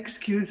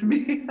excuse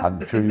me. I'm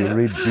sure you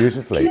read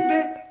beautifully.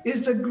 Kibbeh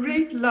is the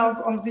great love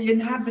of the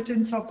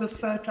inhabitants of the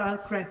Fertile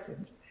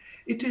Crescent.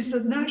 It is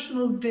the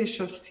national dish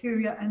of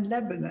Syria and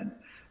Lebanon,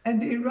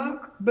 and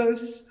Iraq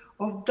boasts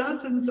of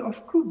dozens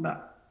of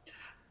kubba.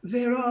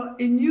 There are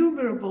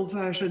innumerable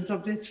versions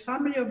of this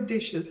family of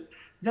dishes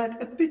that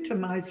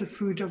epitomize the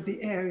food of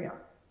the area.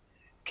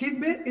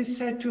 Kibbeh is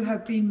said to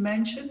have been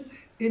mentioned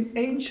in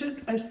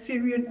ancient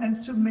Assyrian and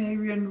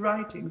Sumerian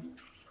writings,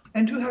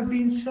 and to have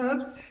been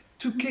served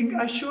to King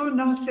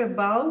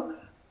Ashur-nasir-bal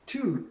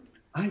too.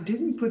 I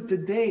didn't put the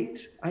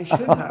date, I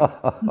should have.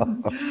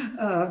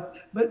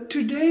 But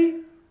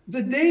today,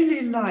 the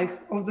daily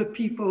life of the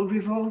people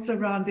revolves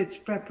around its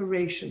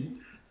preparation,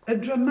 a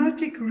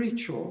dramatic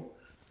ritual,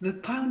 the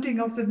pounding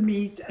of the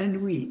meat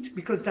and wheat,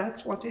 because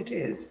that's what it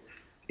is,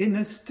 in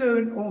a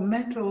stone or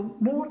metal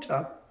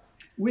mortar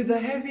with a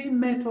heavy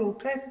metal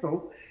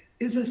pestle,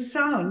 is a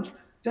sound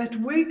that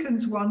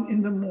wakens one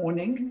in the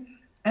morning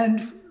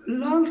and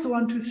lulls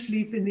one to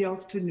sleep in the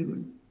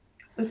afternoon.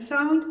 A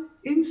sound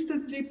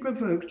instantly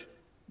provoked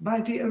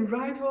by the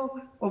arrival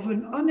of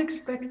an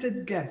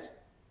unexpected guest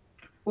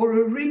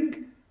or a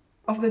ring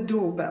of the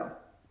doorbell.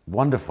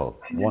 Wonderful.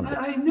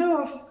 Wonderful. I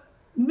know of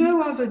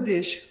no other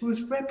dish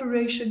whose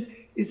preparation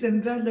is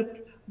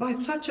enveloped by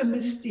such a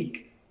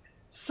mystique.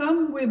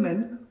 Some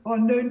women are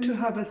known to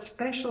have a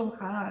special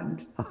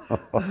hand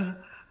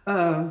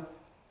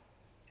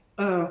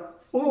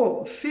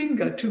or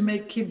finger to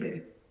make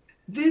kibbeh.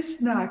 This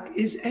snack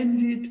is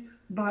envied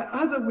by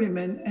other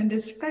women and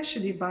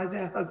especially by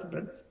their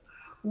husbands.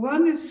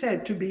 One is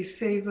said to be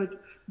favored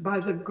by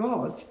the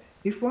gods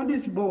if one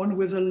is born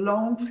with a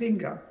long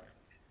finger,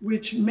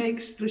 which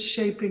makes the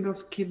shaping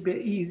of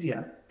kibbeh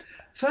easier.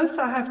 First,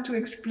 I have to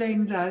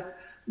explain that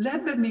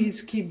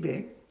Lebanese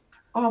kibbeh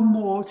are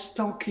more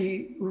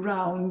stocky,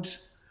 round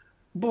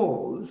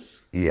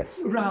balls,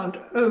 yes, round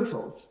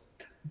ovals.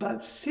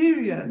 But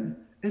Syrian,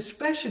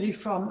 especially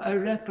from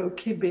Aleppo,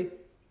 kibbeh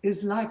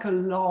is like a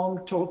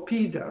long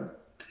torpedo.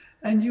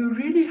 And you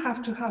really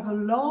have to have a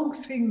long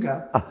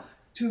finger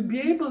to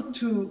be able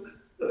to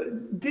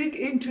dig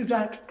into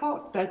that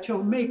pot that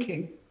you're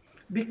making,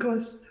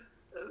 because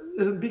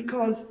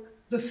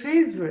the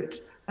favorite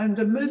and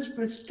the most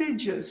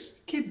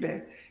prestigious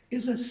kibbeh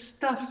is a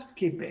stuffed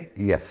kibbeh.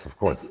 Yes, of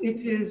course.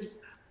 It is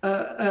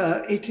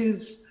a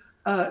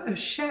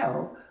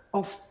shell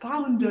of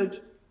pounded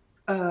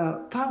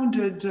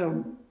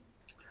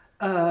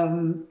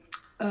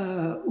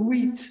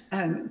wheat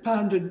and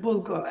pounded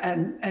bulgur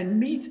and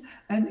meat,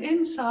 and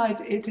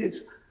inside it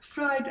is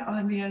fried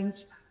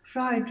onions,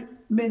 fried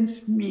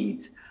minced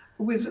meat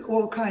with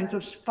all kinds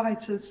of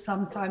spices,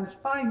 sometimes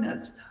pine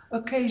nuts,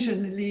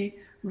 occasionally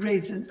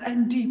raisins,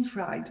 and deep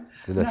fried.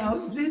 Delicious. Now,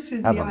 this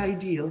is the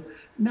ideal.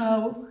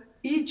 Now,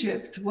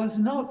 Egypt was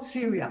not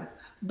Syria,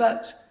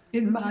 but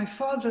in my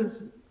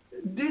father's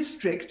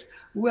district,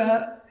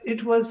 where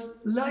it was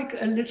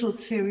like a little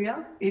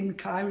Syria in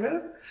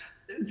Cairo,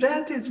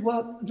 that is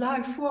what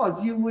life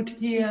was. You would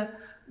hear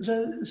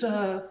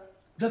the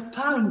the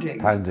pounding.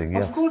 Pounding,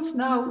 yes. Of course,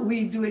 now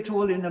we do it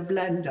all in a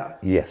blender.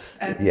 Yes,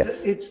 And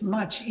yes. it's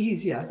much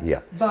easier.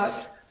 Yeah. But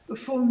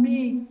for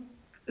me,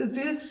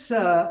 this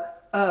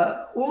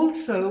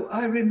also,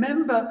 I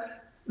remember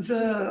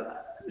the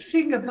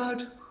thing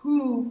about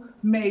who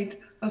made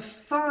a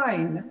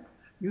fine,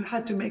 you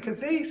had to make a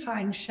very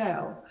fine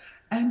shell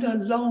and a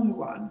long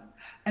one.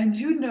 And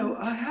you know,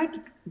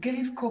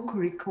 gave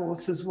cookery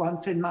courses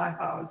once in my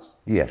house.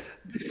 Yes.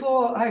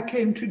 Before I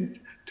came to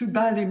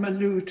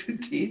Ballymaloe to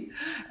teach,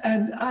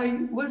 and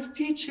I was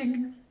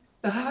teaching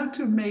how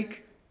to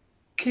make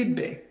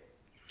kibbe.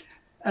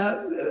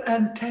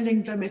 And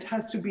telling them it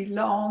has to be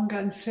long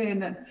and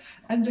thin.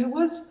 And there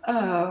was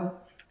an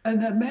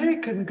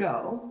American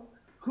girl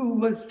who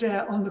was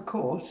there on the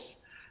course,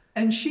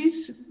 and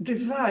she's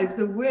devised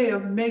a way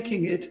of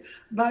making it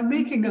by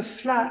making a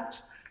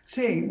flat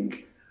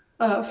thing,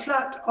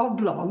 flat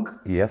oblong,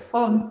 yes,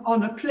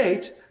 on a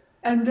plate,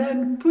 and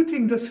then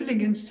putting the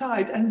filling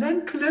inside and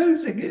then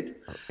closing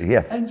it.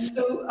 Yes. And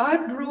so I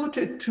brought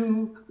it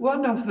to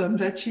one of them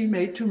that she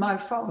made to my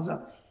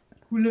father,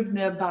 who lived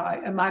nearby,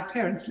 and my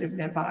parents lived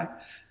nearby.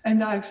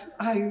 And I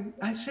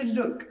said,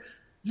 look,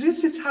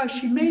 this is how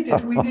she made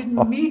it. We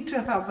didn't need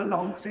to have a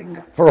long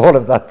finger. For all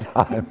of that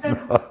time.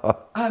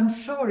 I'm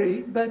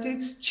sorry, but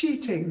it's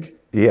cheating.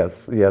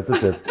 Yes, yes,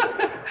 it is.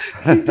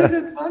 He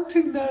didn't want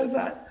to know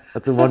that.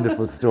 That's a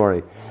wonderful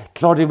story.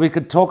 Claudia, we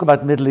could talk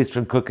about Middle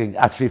Eastern cooking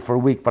actually for a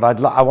week, but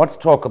I want to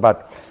talk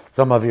about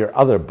some of your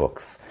other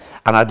books.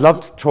 And I'd love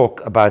to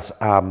talk about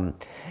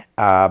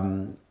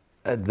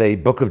the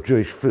Book of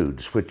Jewish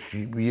Foods, which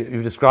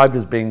you've described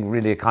as being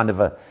really a kind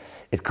of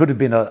it could have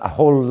been a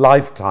whole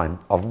lifetime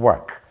of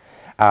work.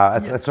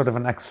 It's a sort of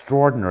an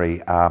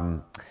extraordinary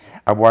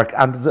work.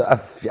 And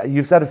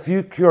you've said a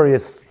few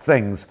curious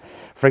things.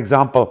 For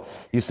example,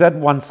 you said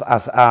once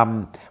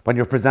when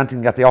you were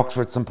presenting at the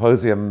Oxford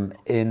Symposium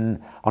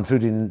on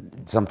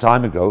food some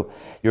time ago,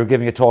 you were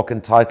giving a talk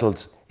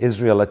entitled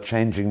Israel, a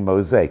Changing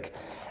Mosaic.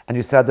 And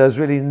you said there's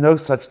really no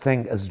such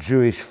thing as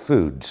Jewish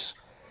foods.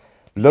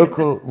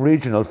 Local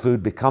regional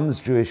food becomes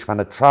Jewish when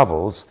it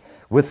travels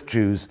with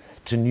Jews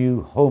to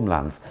new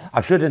homelands.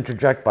 I should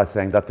interject by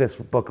saying that this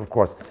book, of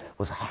course,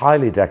 was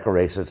highly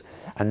decorated,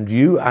 and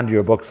you and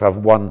your books have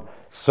won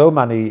so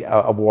many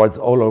awards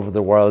all over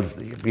the world,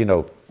 you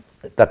know,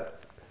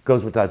 that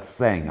goes without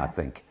saying, I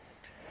think.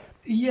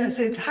 Yes,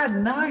 it had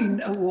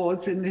 9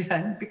 awards in the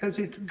end because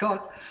it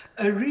got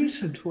a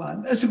recent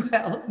one as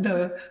well,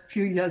 a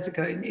few years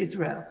ago in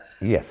Israel.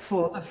 Yes.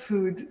 For the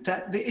food,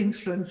 the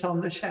influence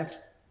on the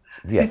chefs.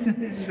 Yes.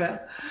 In Israel.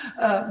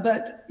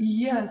 But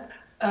yes,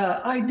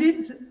 I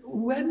did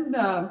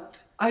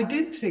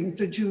think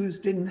the Jews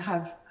didn't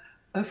have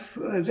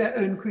their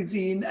own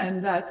cuisine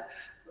and that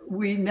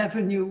we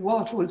never knew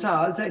what was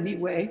ours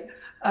anyway.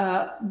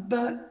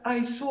 But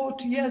I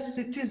thought, yes,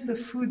 it is the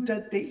food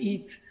that they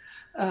eat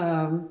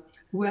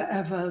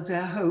wherever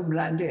their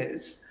homeland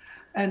is,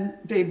 and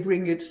they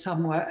bring it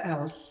somewhere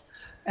else.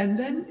 And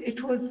then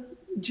it was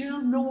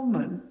Jill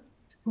Norman,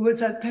 who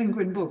was at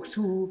Penguin Books,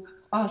 who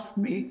asked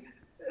me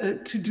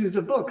to do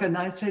the book. And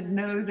I said,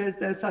 no, there's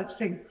no such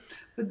thing.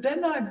 But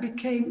then I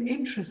became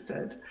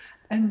interested,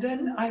 and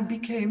then I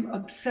became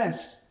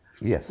obsessed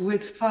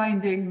with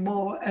finding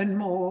more and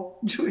more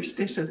Jewish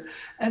dishes.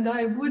 And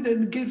I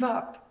wouldn't give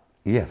up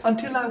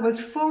until I was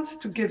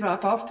forced to give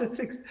up after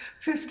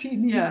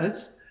 15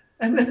 years.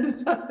 And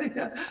then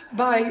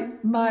by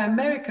my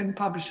American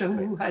publisher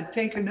who had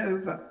taken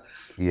over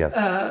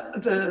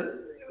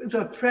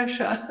the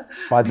pressure.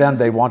 By then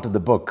they wanted the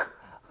book.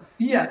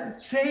 Yeah,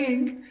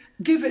 saying,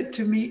 give it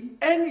to me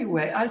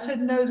anyway. I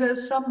said, no,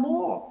 there's some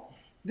more.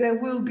 There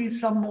will be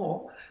some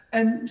more.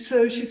 And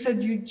so she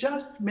said, you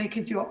just make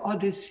it your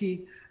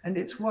odyssey, and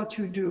it's what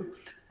you do.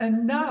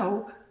 And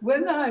now,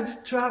 when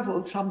I've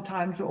traveled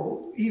sometimes,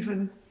 or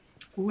even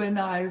when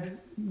I've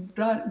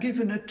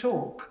given a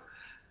talk,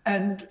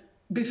 and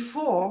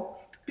before,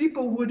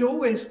 people would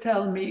always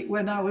tell me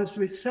when I was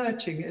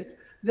researching it,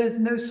 there's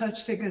no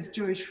such thing as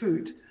Jewish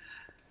food.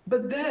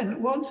 But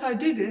then, once I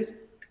did it,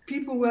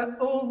 people were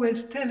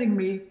always telling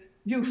me,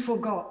 you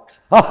forgot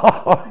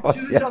the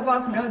Jews of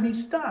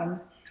Afghanistan.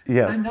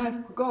 Yes. And I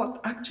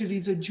forgot actually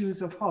the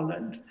Jews of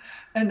Holland.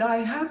 And I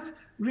have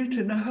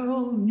written a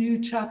whole new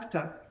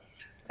chapter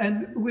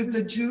and for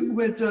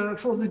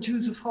the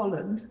Jews of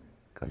Holland.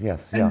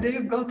 Yes, and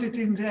they've got it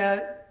in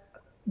their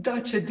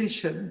Dutch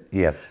edition.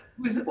 Yes.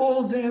 With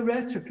all their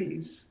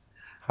recipes.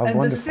 How and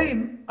wonderful. The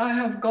same, I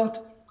have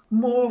got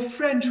more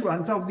French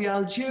ones of the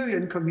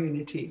Algerian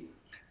community,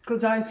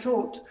 because I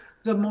thought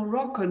the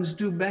Moroccans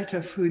do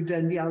better food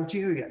than the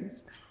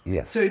Algerians.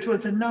 Yes. So it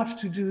was enough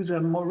to do the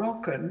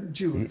Moroccan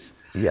Jews.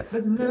 Yes.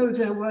 But no,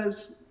 there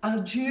was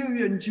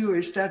Algerian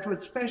Jewish that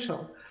was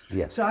special.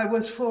 Yes. So I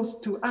was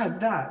forced to add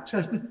that.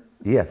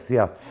 Yes,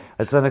 yeah.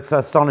 It's an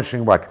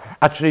astonishing work.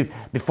 Actually,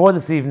 before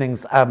this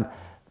evening's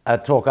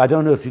talk, I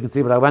don't know if you can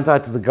see, but I went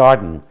out to the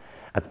garden.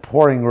 It's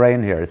pouring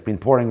rain here. It's been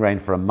pouring rain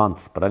for a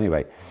month. But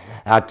anyway,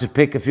 to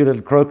pick a few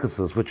little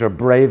crocuses, which are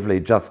bravely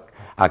just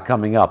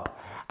coming up.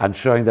 and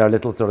showing their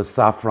little sort of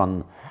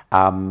saffron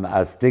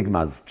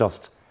stigmas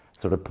just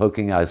sort of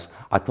poking out.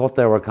 I thought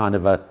they were kind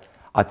of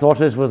I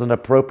thought it was an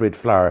appropriate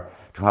flower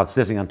to have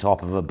sitting on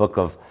top of a book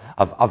of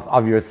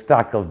your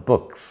stack of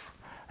books.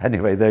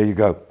 Anyway, there you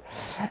go.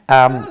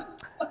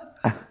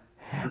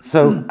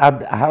 So,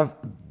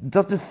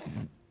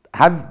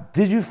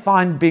 did you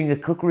find being a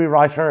cookery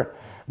writer,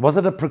 was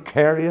it a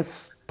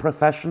precarious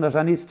profession at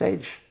any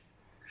stage?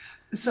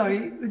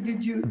 Sorry,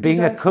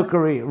 Being a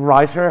cookery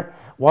writer,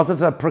 was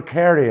it a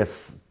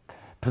precarious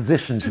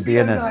position to be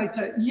in it?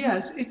 Writer,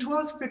 yes, it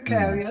was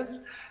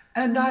precarious,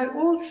 and I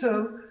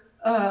also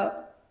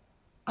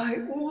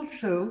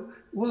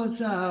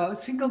was a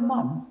single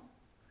mom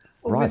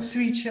with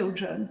 3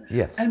 children,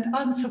 yes, and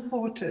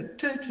unsupported,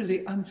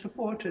 totally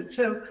unsupported.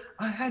 So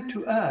I had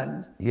to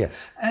earn.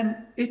 Yes, and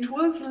it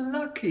was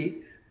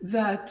lucky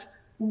that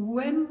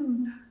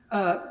when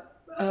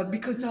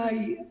because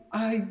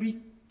I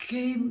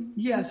became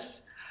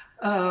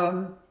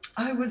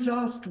I was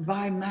asked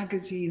by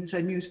magazines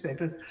and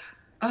newspapers.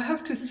 I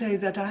have to say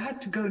that I had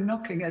to go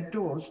knocking at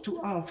doors to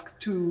ask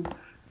to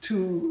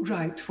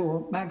write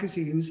for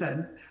magazines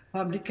and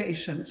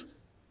publications.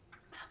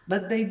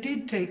 But they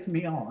did take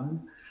me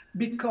on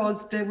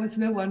because there was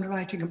no one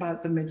writing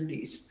about the Middle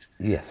East.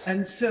 Yes.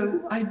 And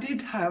so I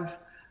did have,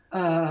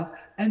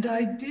 and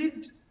I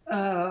did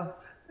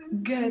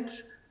get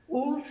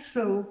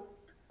also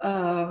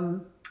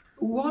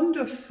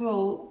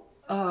wonderful,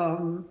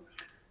 how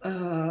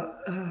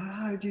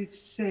do you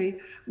say,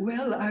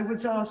 well, I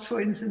was asked,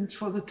 for instance,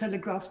 for the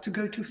Telegraph to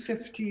go to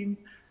 15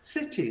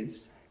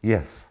 cities.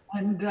 Yes.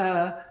 And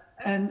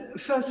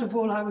first of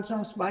all, I was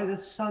asked by the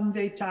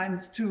Sunday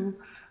Times to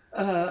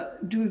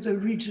do the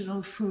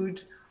regional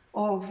food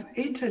of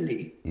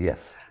Italy.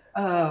 Yes.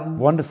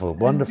 Wonderful.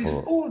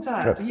 Before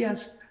that, trips.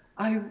 yes,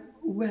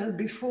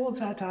 before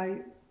that,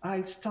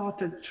 I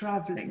started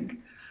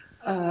traveling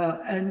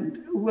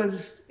and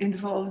was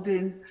involved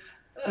in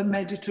a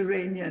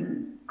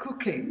Mediterranean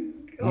cooking,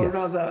 or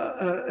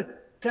rather a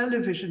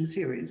television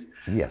series.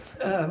 Yes.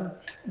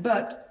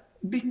 But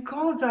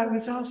because I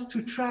was asked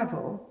to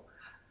travel,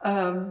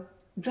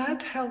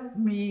 that helped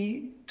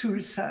me to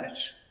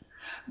research.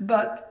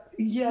 But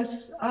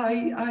yes,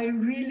 I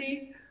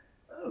really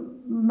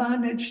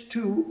managed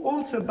to,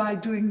 also by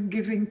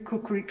giving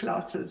cookery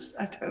classes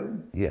at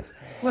home. Yes.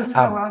 Was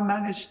how I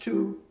managed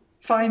to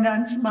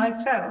finance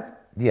myself.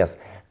 Yes. A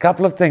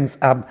couple of things.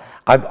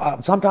 I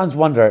sometimes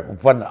wonder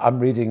when I'm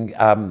reading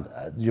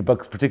your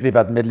books, particularly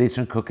about Middle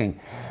Eastern cooking,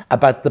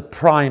 about the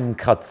prime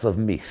cuts of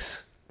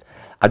meat.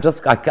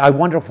 I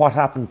wonder what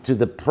happened to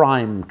the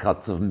prime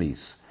cuts of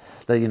meat.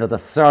 The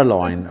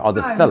sirloin or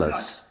the fillet.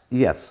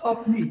 Yes.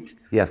 Of meat.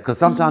 Yes, because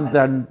sometimes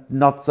they're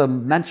not so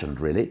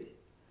mentioned, really.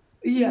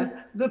 Yeah,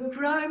 the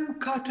prime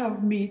cut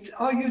of meat.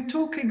 Are you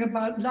talking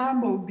about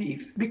lamb or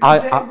beef?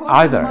 Because there wasn't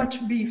either.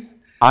 much beef.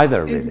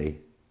 Either, really.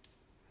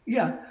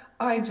 Yeah,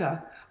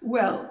 either.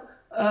 Well,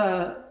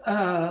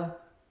 the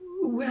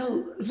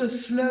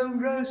slow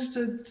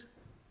roasted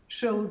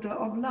shoulder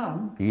of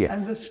lamb,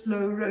 yes, and the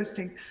slow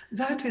roasting,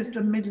 that is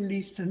the Middle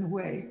Eastern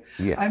way.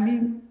 Yes. I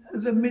mean,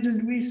 the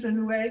Middle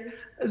Eastern way,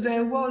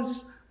 there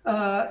was,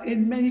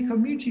 in many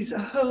communities, a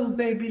whole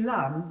baby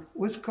lamb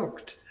was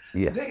cooked.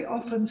 Yes. They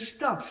often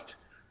stuffed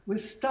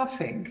with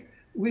stuffing,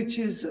 which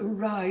is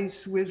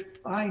rice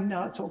with pine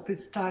nuts or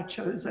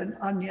pistachios and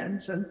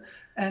onions and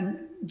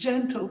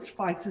gentle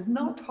spices,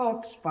 not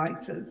hot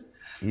spices.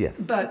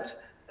 Yes. But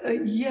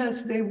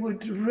yes, they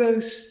would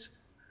roast.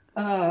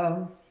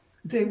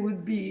 They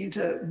would be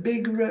the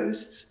big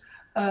roasts.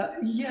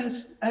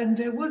 Yes, and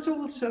there was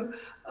also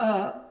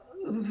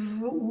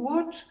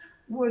what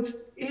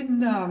was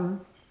in.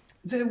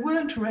 There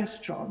weren't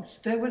restaurants.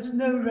 There was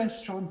no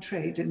restaurant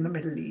trade in the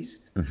Middle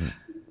East. Mm-hmm.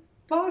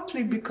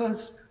 Partly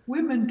because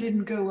women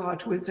didn't go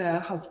out with their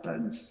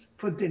husbands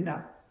for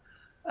dinner.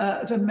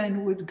 The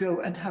men would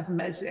go and have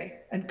meze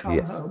and come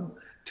home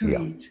to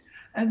eat.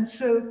 And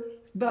so,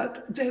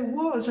 but there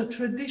was a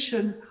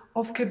tradition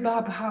of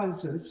kebab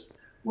houses,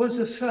 was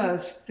the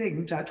first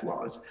thing that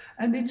was.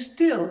 And it's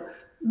still,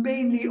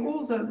 mainly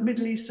all the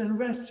Middle Eastern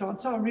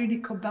restaurants are really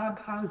kebab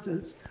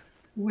houses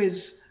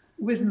with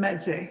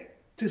meze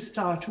to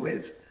start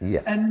with.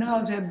 Yes. And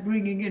now they're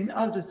bringing in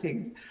other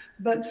things.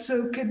 But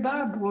so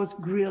kebab was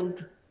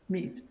grilled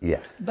meat.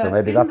 Yes. But so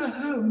maybe in the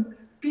home,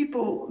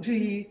 people,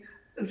 the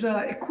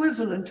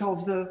equivalent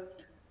of the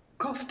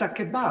kofta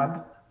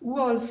kebab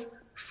was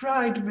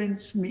fried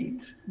mince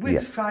meat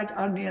with fried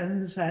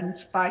onions and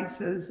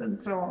spices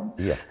and so on.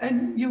 Yes.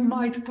 And you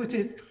might put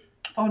it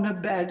on a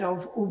bed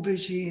of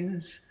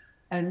aubergines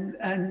and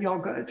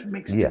yogurt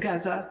mixed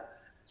together.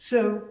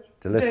 So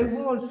delicious.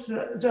 There was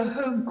the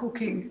home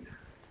cooking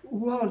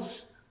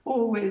was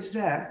always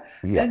there.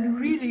 Yeah. And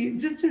really,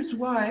 this is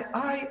why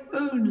I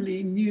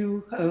only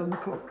knew home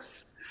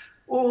cooks.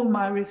 All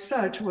my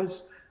research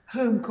was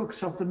home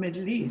cooks of the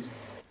Middle East.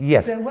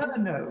 Yes. There were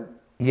no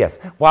Yes.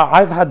 Well,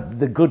 I've had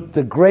the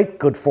great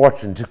good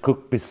fortune to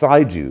cook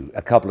beside you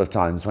a couple of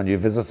times when you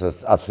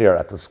visited us here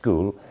at the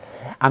school,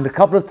 and a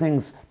couple of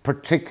things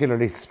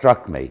particularly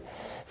struck me.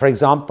 For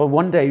example,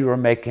 one day you were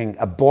making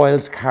a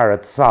boiled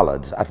carrot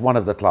salad at one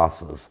of the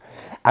classes,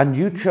 and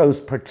you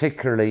chose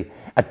particularly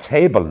a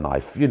table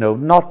knife, you know,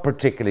 not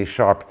particularly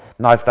sharp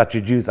knife that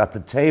you'd use at the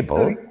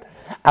table,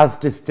 as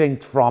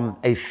distinct from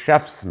a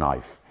chef's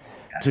knife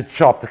to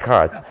chop the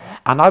carrots.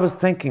 And I was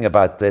thinking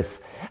about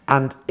this,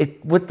 and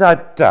it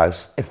without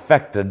doubt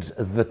affected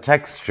the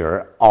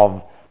texture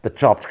of the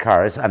chopped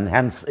carrot, and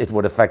hence it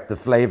would affect the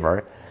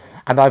flavour.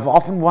 And I've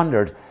often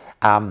wondered,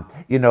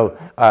 you know,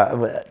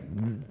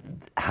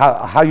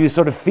 how you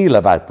sort of feel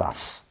about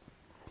that.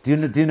 Do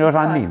you know what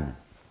I mean?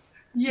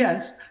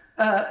 Yes,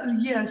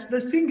 yes. The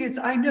thing is,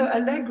 I know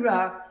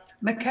Allegra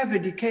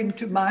McEvedy came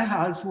to my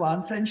house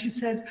once, and she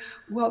said,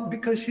 well,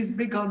 because she's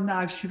big on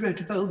knives, she wrote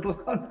a whole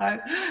book on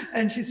knives,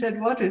 and she said,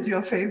 what is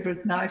your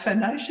favorite knife?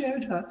 And I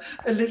showed her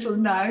a little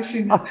knife,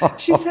 you know.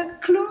 She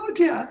said,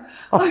 Claudia,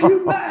 are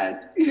you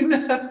mad? You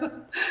know.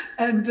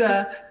 And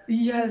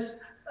yes,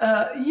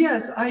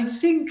 yes, I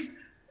think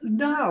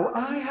now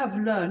I have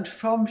learned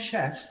from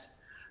chefs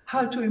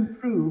how to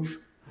improve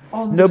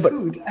on the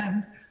food.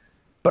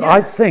 But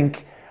yes.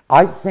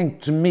 I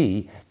think to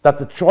me that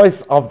the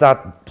choice of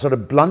that sort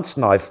of blunt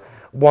knife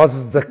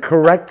was the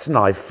correct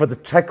knife for the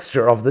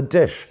texture of the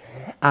dish.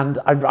 And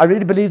I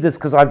really believe this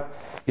because I've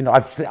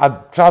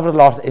traveled a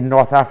lot in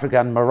North Africa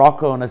and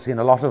Morocco, and I've seen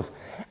a lot of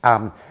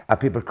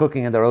people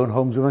cooking in their own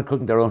homes, women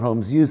cooking in their own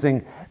homes,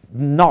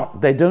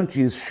 they don't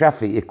use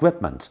chefy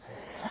equipment.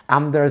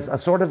 And there's a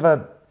sort of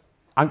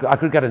I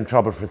could get in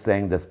trouble for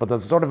saying this, but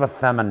there's sort of a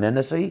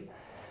femininity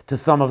to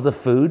some of the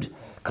food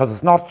because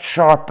it's not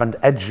sharp and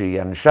edgy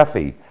and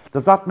chefy.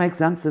 Does that make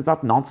sense? Is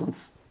that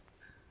nonsense?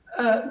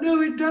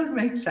 No, it does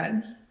make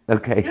sense.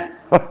 Okay. Yeah.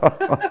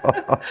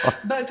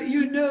 But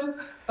you know,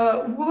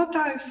 what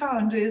I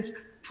found is,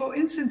 for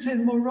instance,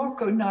 in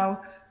Morocco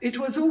now, it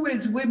was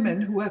always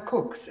women who were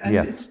cooks, and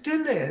yes. it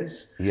still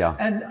is. Yeah.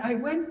 And I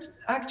went,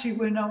 actually,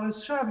 when I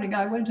was traveling,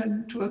 I went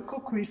to a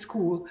cookery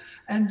school,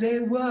 and they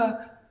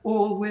were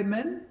all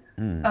women.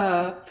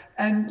 The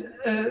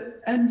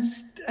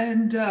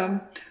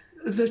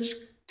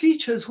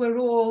teachers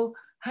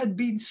had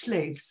been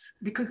slaves,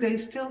 because they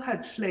still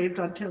had slaves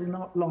until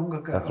not long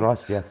ago. That's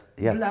right, yes,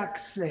 yes. Black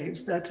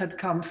slaves that had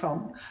come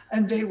from,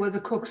 and they were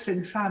the cooks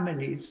in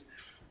families.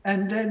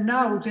 And then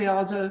now they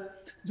are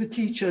the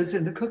teachers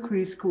in the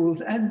cookery schools,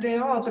 and they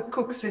are the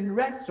cooks in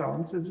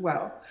restaurants as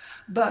well.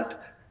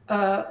 But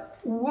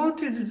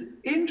what is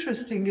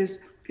interesting is,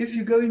 if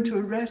you go into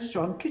a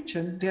restaurant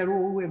kitchen, they're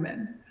all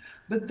women.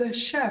 But the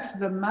chef,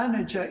 the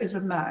manager, is a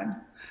man.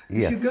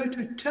 Yes. If you go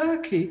to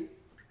Turkey,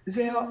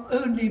 they are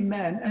only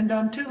men. And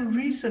until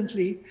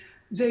recently,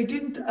 they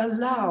didn't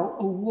allow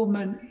a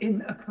woman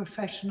in a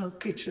professional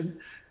kitchen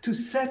to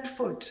set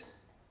foot.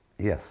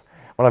 Yes.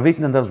 Well, I've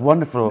eaten in those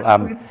wonderful...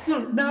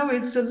 Now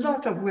it's a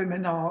lot of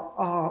women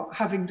are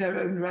having their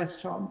own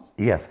restaurants.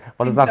 Yes.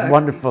 Well, there's that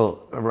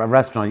wonderful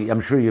restaurant,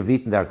 I'm sure you've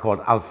eaten there,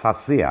 called Al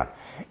Fasia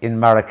in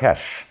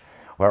Marrakesh,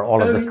 where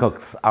all of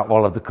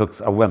the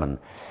cooks are women.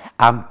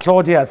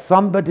 Claudia,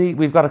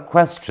 we've got a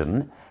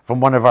question from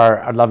one of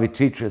our lovely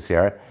teachers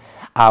here,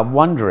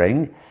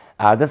 wondering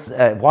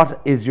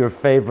what is your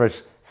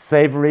favorite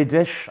savory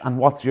dish and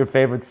what's your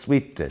favorite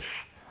sweet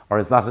dish? Or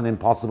is that an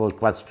impossible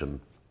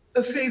question?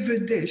 A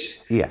favorite dish?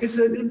 Yes. It's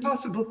an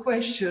impossible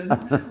question.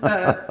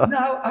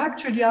 Now,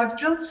 actually, I've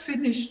just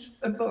finished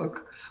a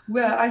book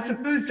where I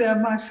suppose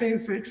my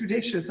favorite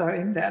dishes are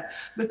in there,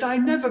 but I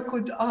never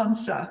could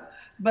answer.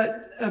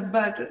 But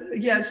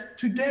yes,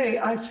 today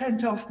I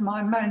sent off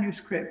my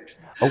manuscript,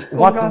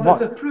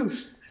 the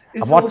proofs.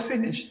 It's all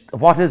finished.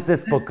 What is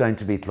this book going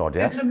to be,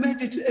 Claudia?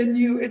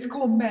 It's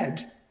called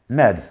Med.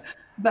 Med.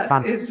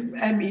 But it's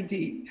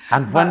MED.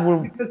 And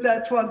because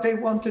that's what they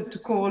wanted to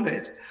call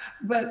it.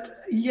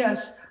 But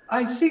yes,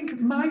 I think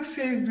my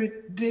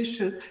favorite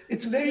dish,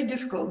 it's very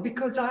difficult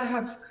because I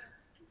have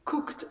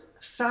cooked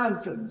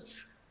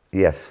thousands.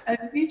 Yes.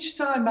 And each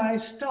time I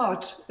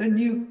start a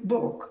new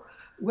book,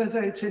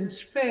 whether it's in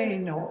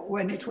Spain or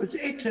when it was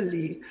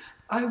Italy,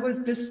 I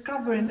was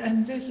discovering,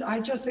 I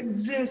just think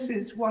this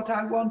is what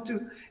I want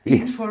to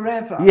eat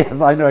forever. Yes,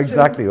 I know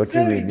exactly what you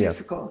mean. Very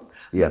difficult.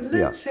 Yes. But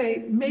let's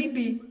say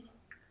maybe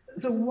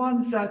the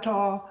ones that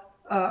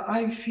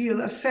I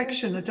feel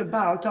affectionate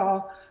about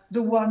are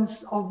the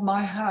ones of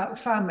my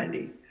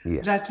family.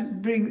 Yes.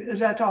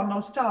 that are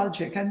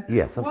nostalgic. And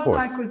yes, of one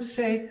course. I could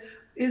say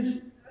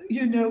is,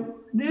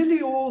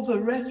 nearly all the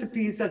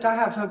recipes that I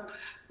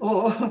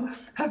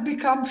have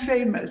become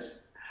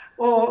famous,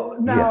 or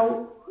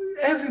now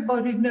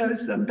everybody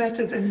knows them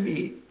better than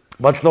me.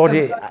 But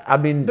Claudia,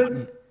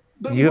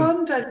 but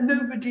one that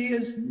nobody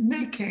is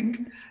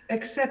making,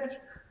 except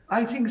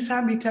I think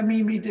Sami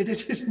Tamimi did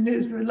it in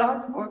his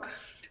last book,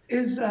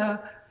 is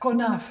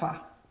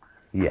Konafa.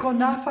 Yes.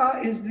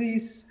 Konafa is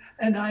these,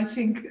 and I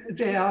think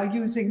they are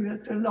using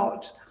it a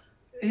lot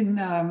in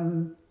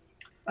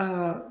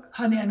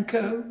Honey and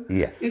Co.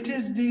 Yes. It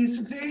is these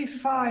very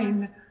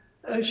fine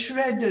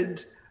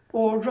shredded,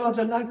 or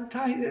rather like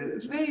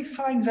very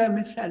fine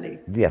vermicelli.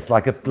 Yes,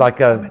 like a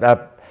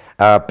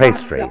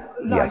pastry.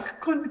 Yes.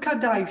 Like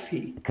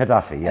kadaifi.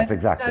 Gaddafi, yes, And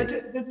exactly.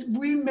 that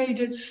we made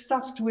it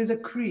stuffed with a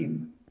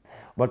cream.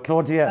 Well,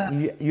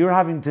 Claudia, you're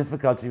having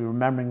difficulty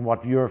remembering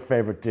what your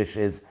favorite dish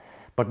is,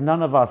 but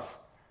none of us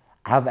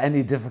have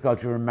any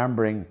difficulty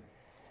remembering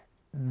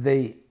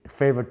the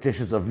favorite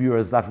dishes of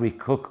yours that we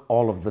cook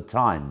all of the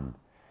time.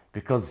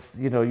 Because,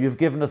 you've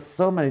given us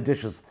so many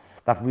dishes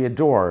that we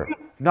adore,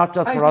 not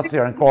just for I us think,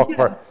 here in Cork,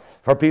 yeah,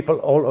 for people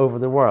all over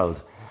the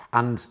world.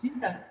 And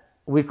yeah.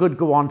 we could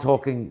go on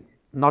talking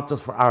not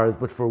just for hours,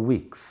 but for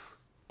weeks,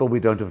 but we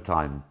don't have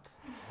time.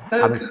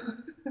 And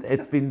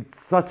it's been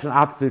such an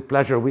absolute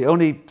pleasure. We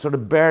only sort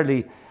of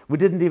we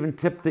didn't even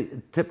tip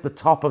the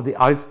top of the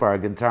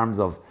iceberg in terms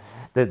of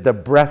the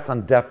breadth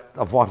and depth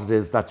of what it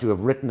is that you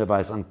have written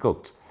about and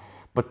cooked.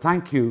 But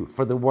thank you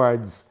for the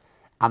words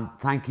and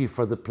thank you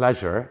for the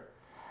pleasure.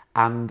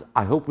 And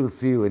I hope we'll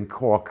see you in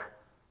Cork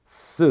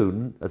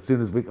soon as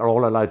we are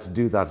all allowed to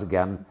do that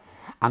again.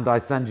 And I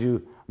send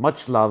you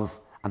much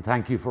love and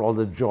thank you for all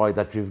the joy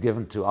that you've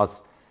given to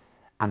us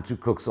and to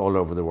cooks all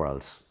over the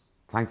world.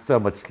 Thanks so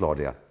much,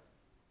 Claudia.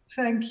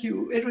 Thank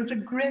you. It was a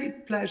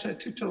great pleasure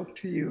to talk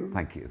to you.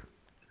 Thank you.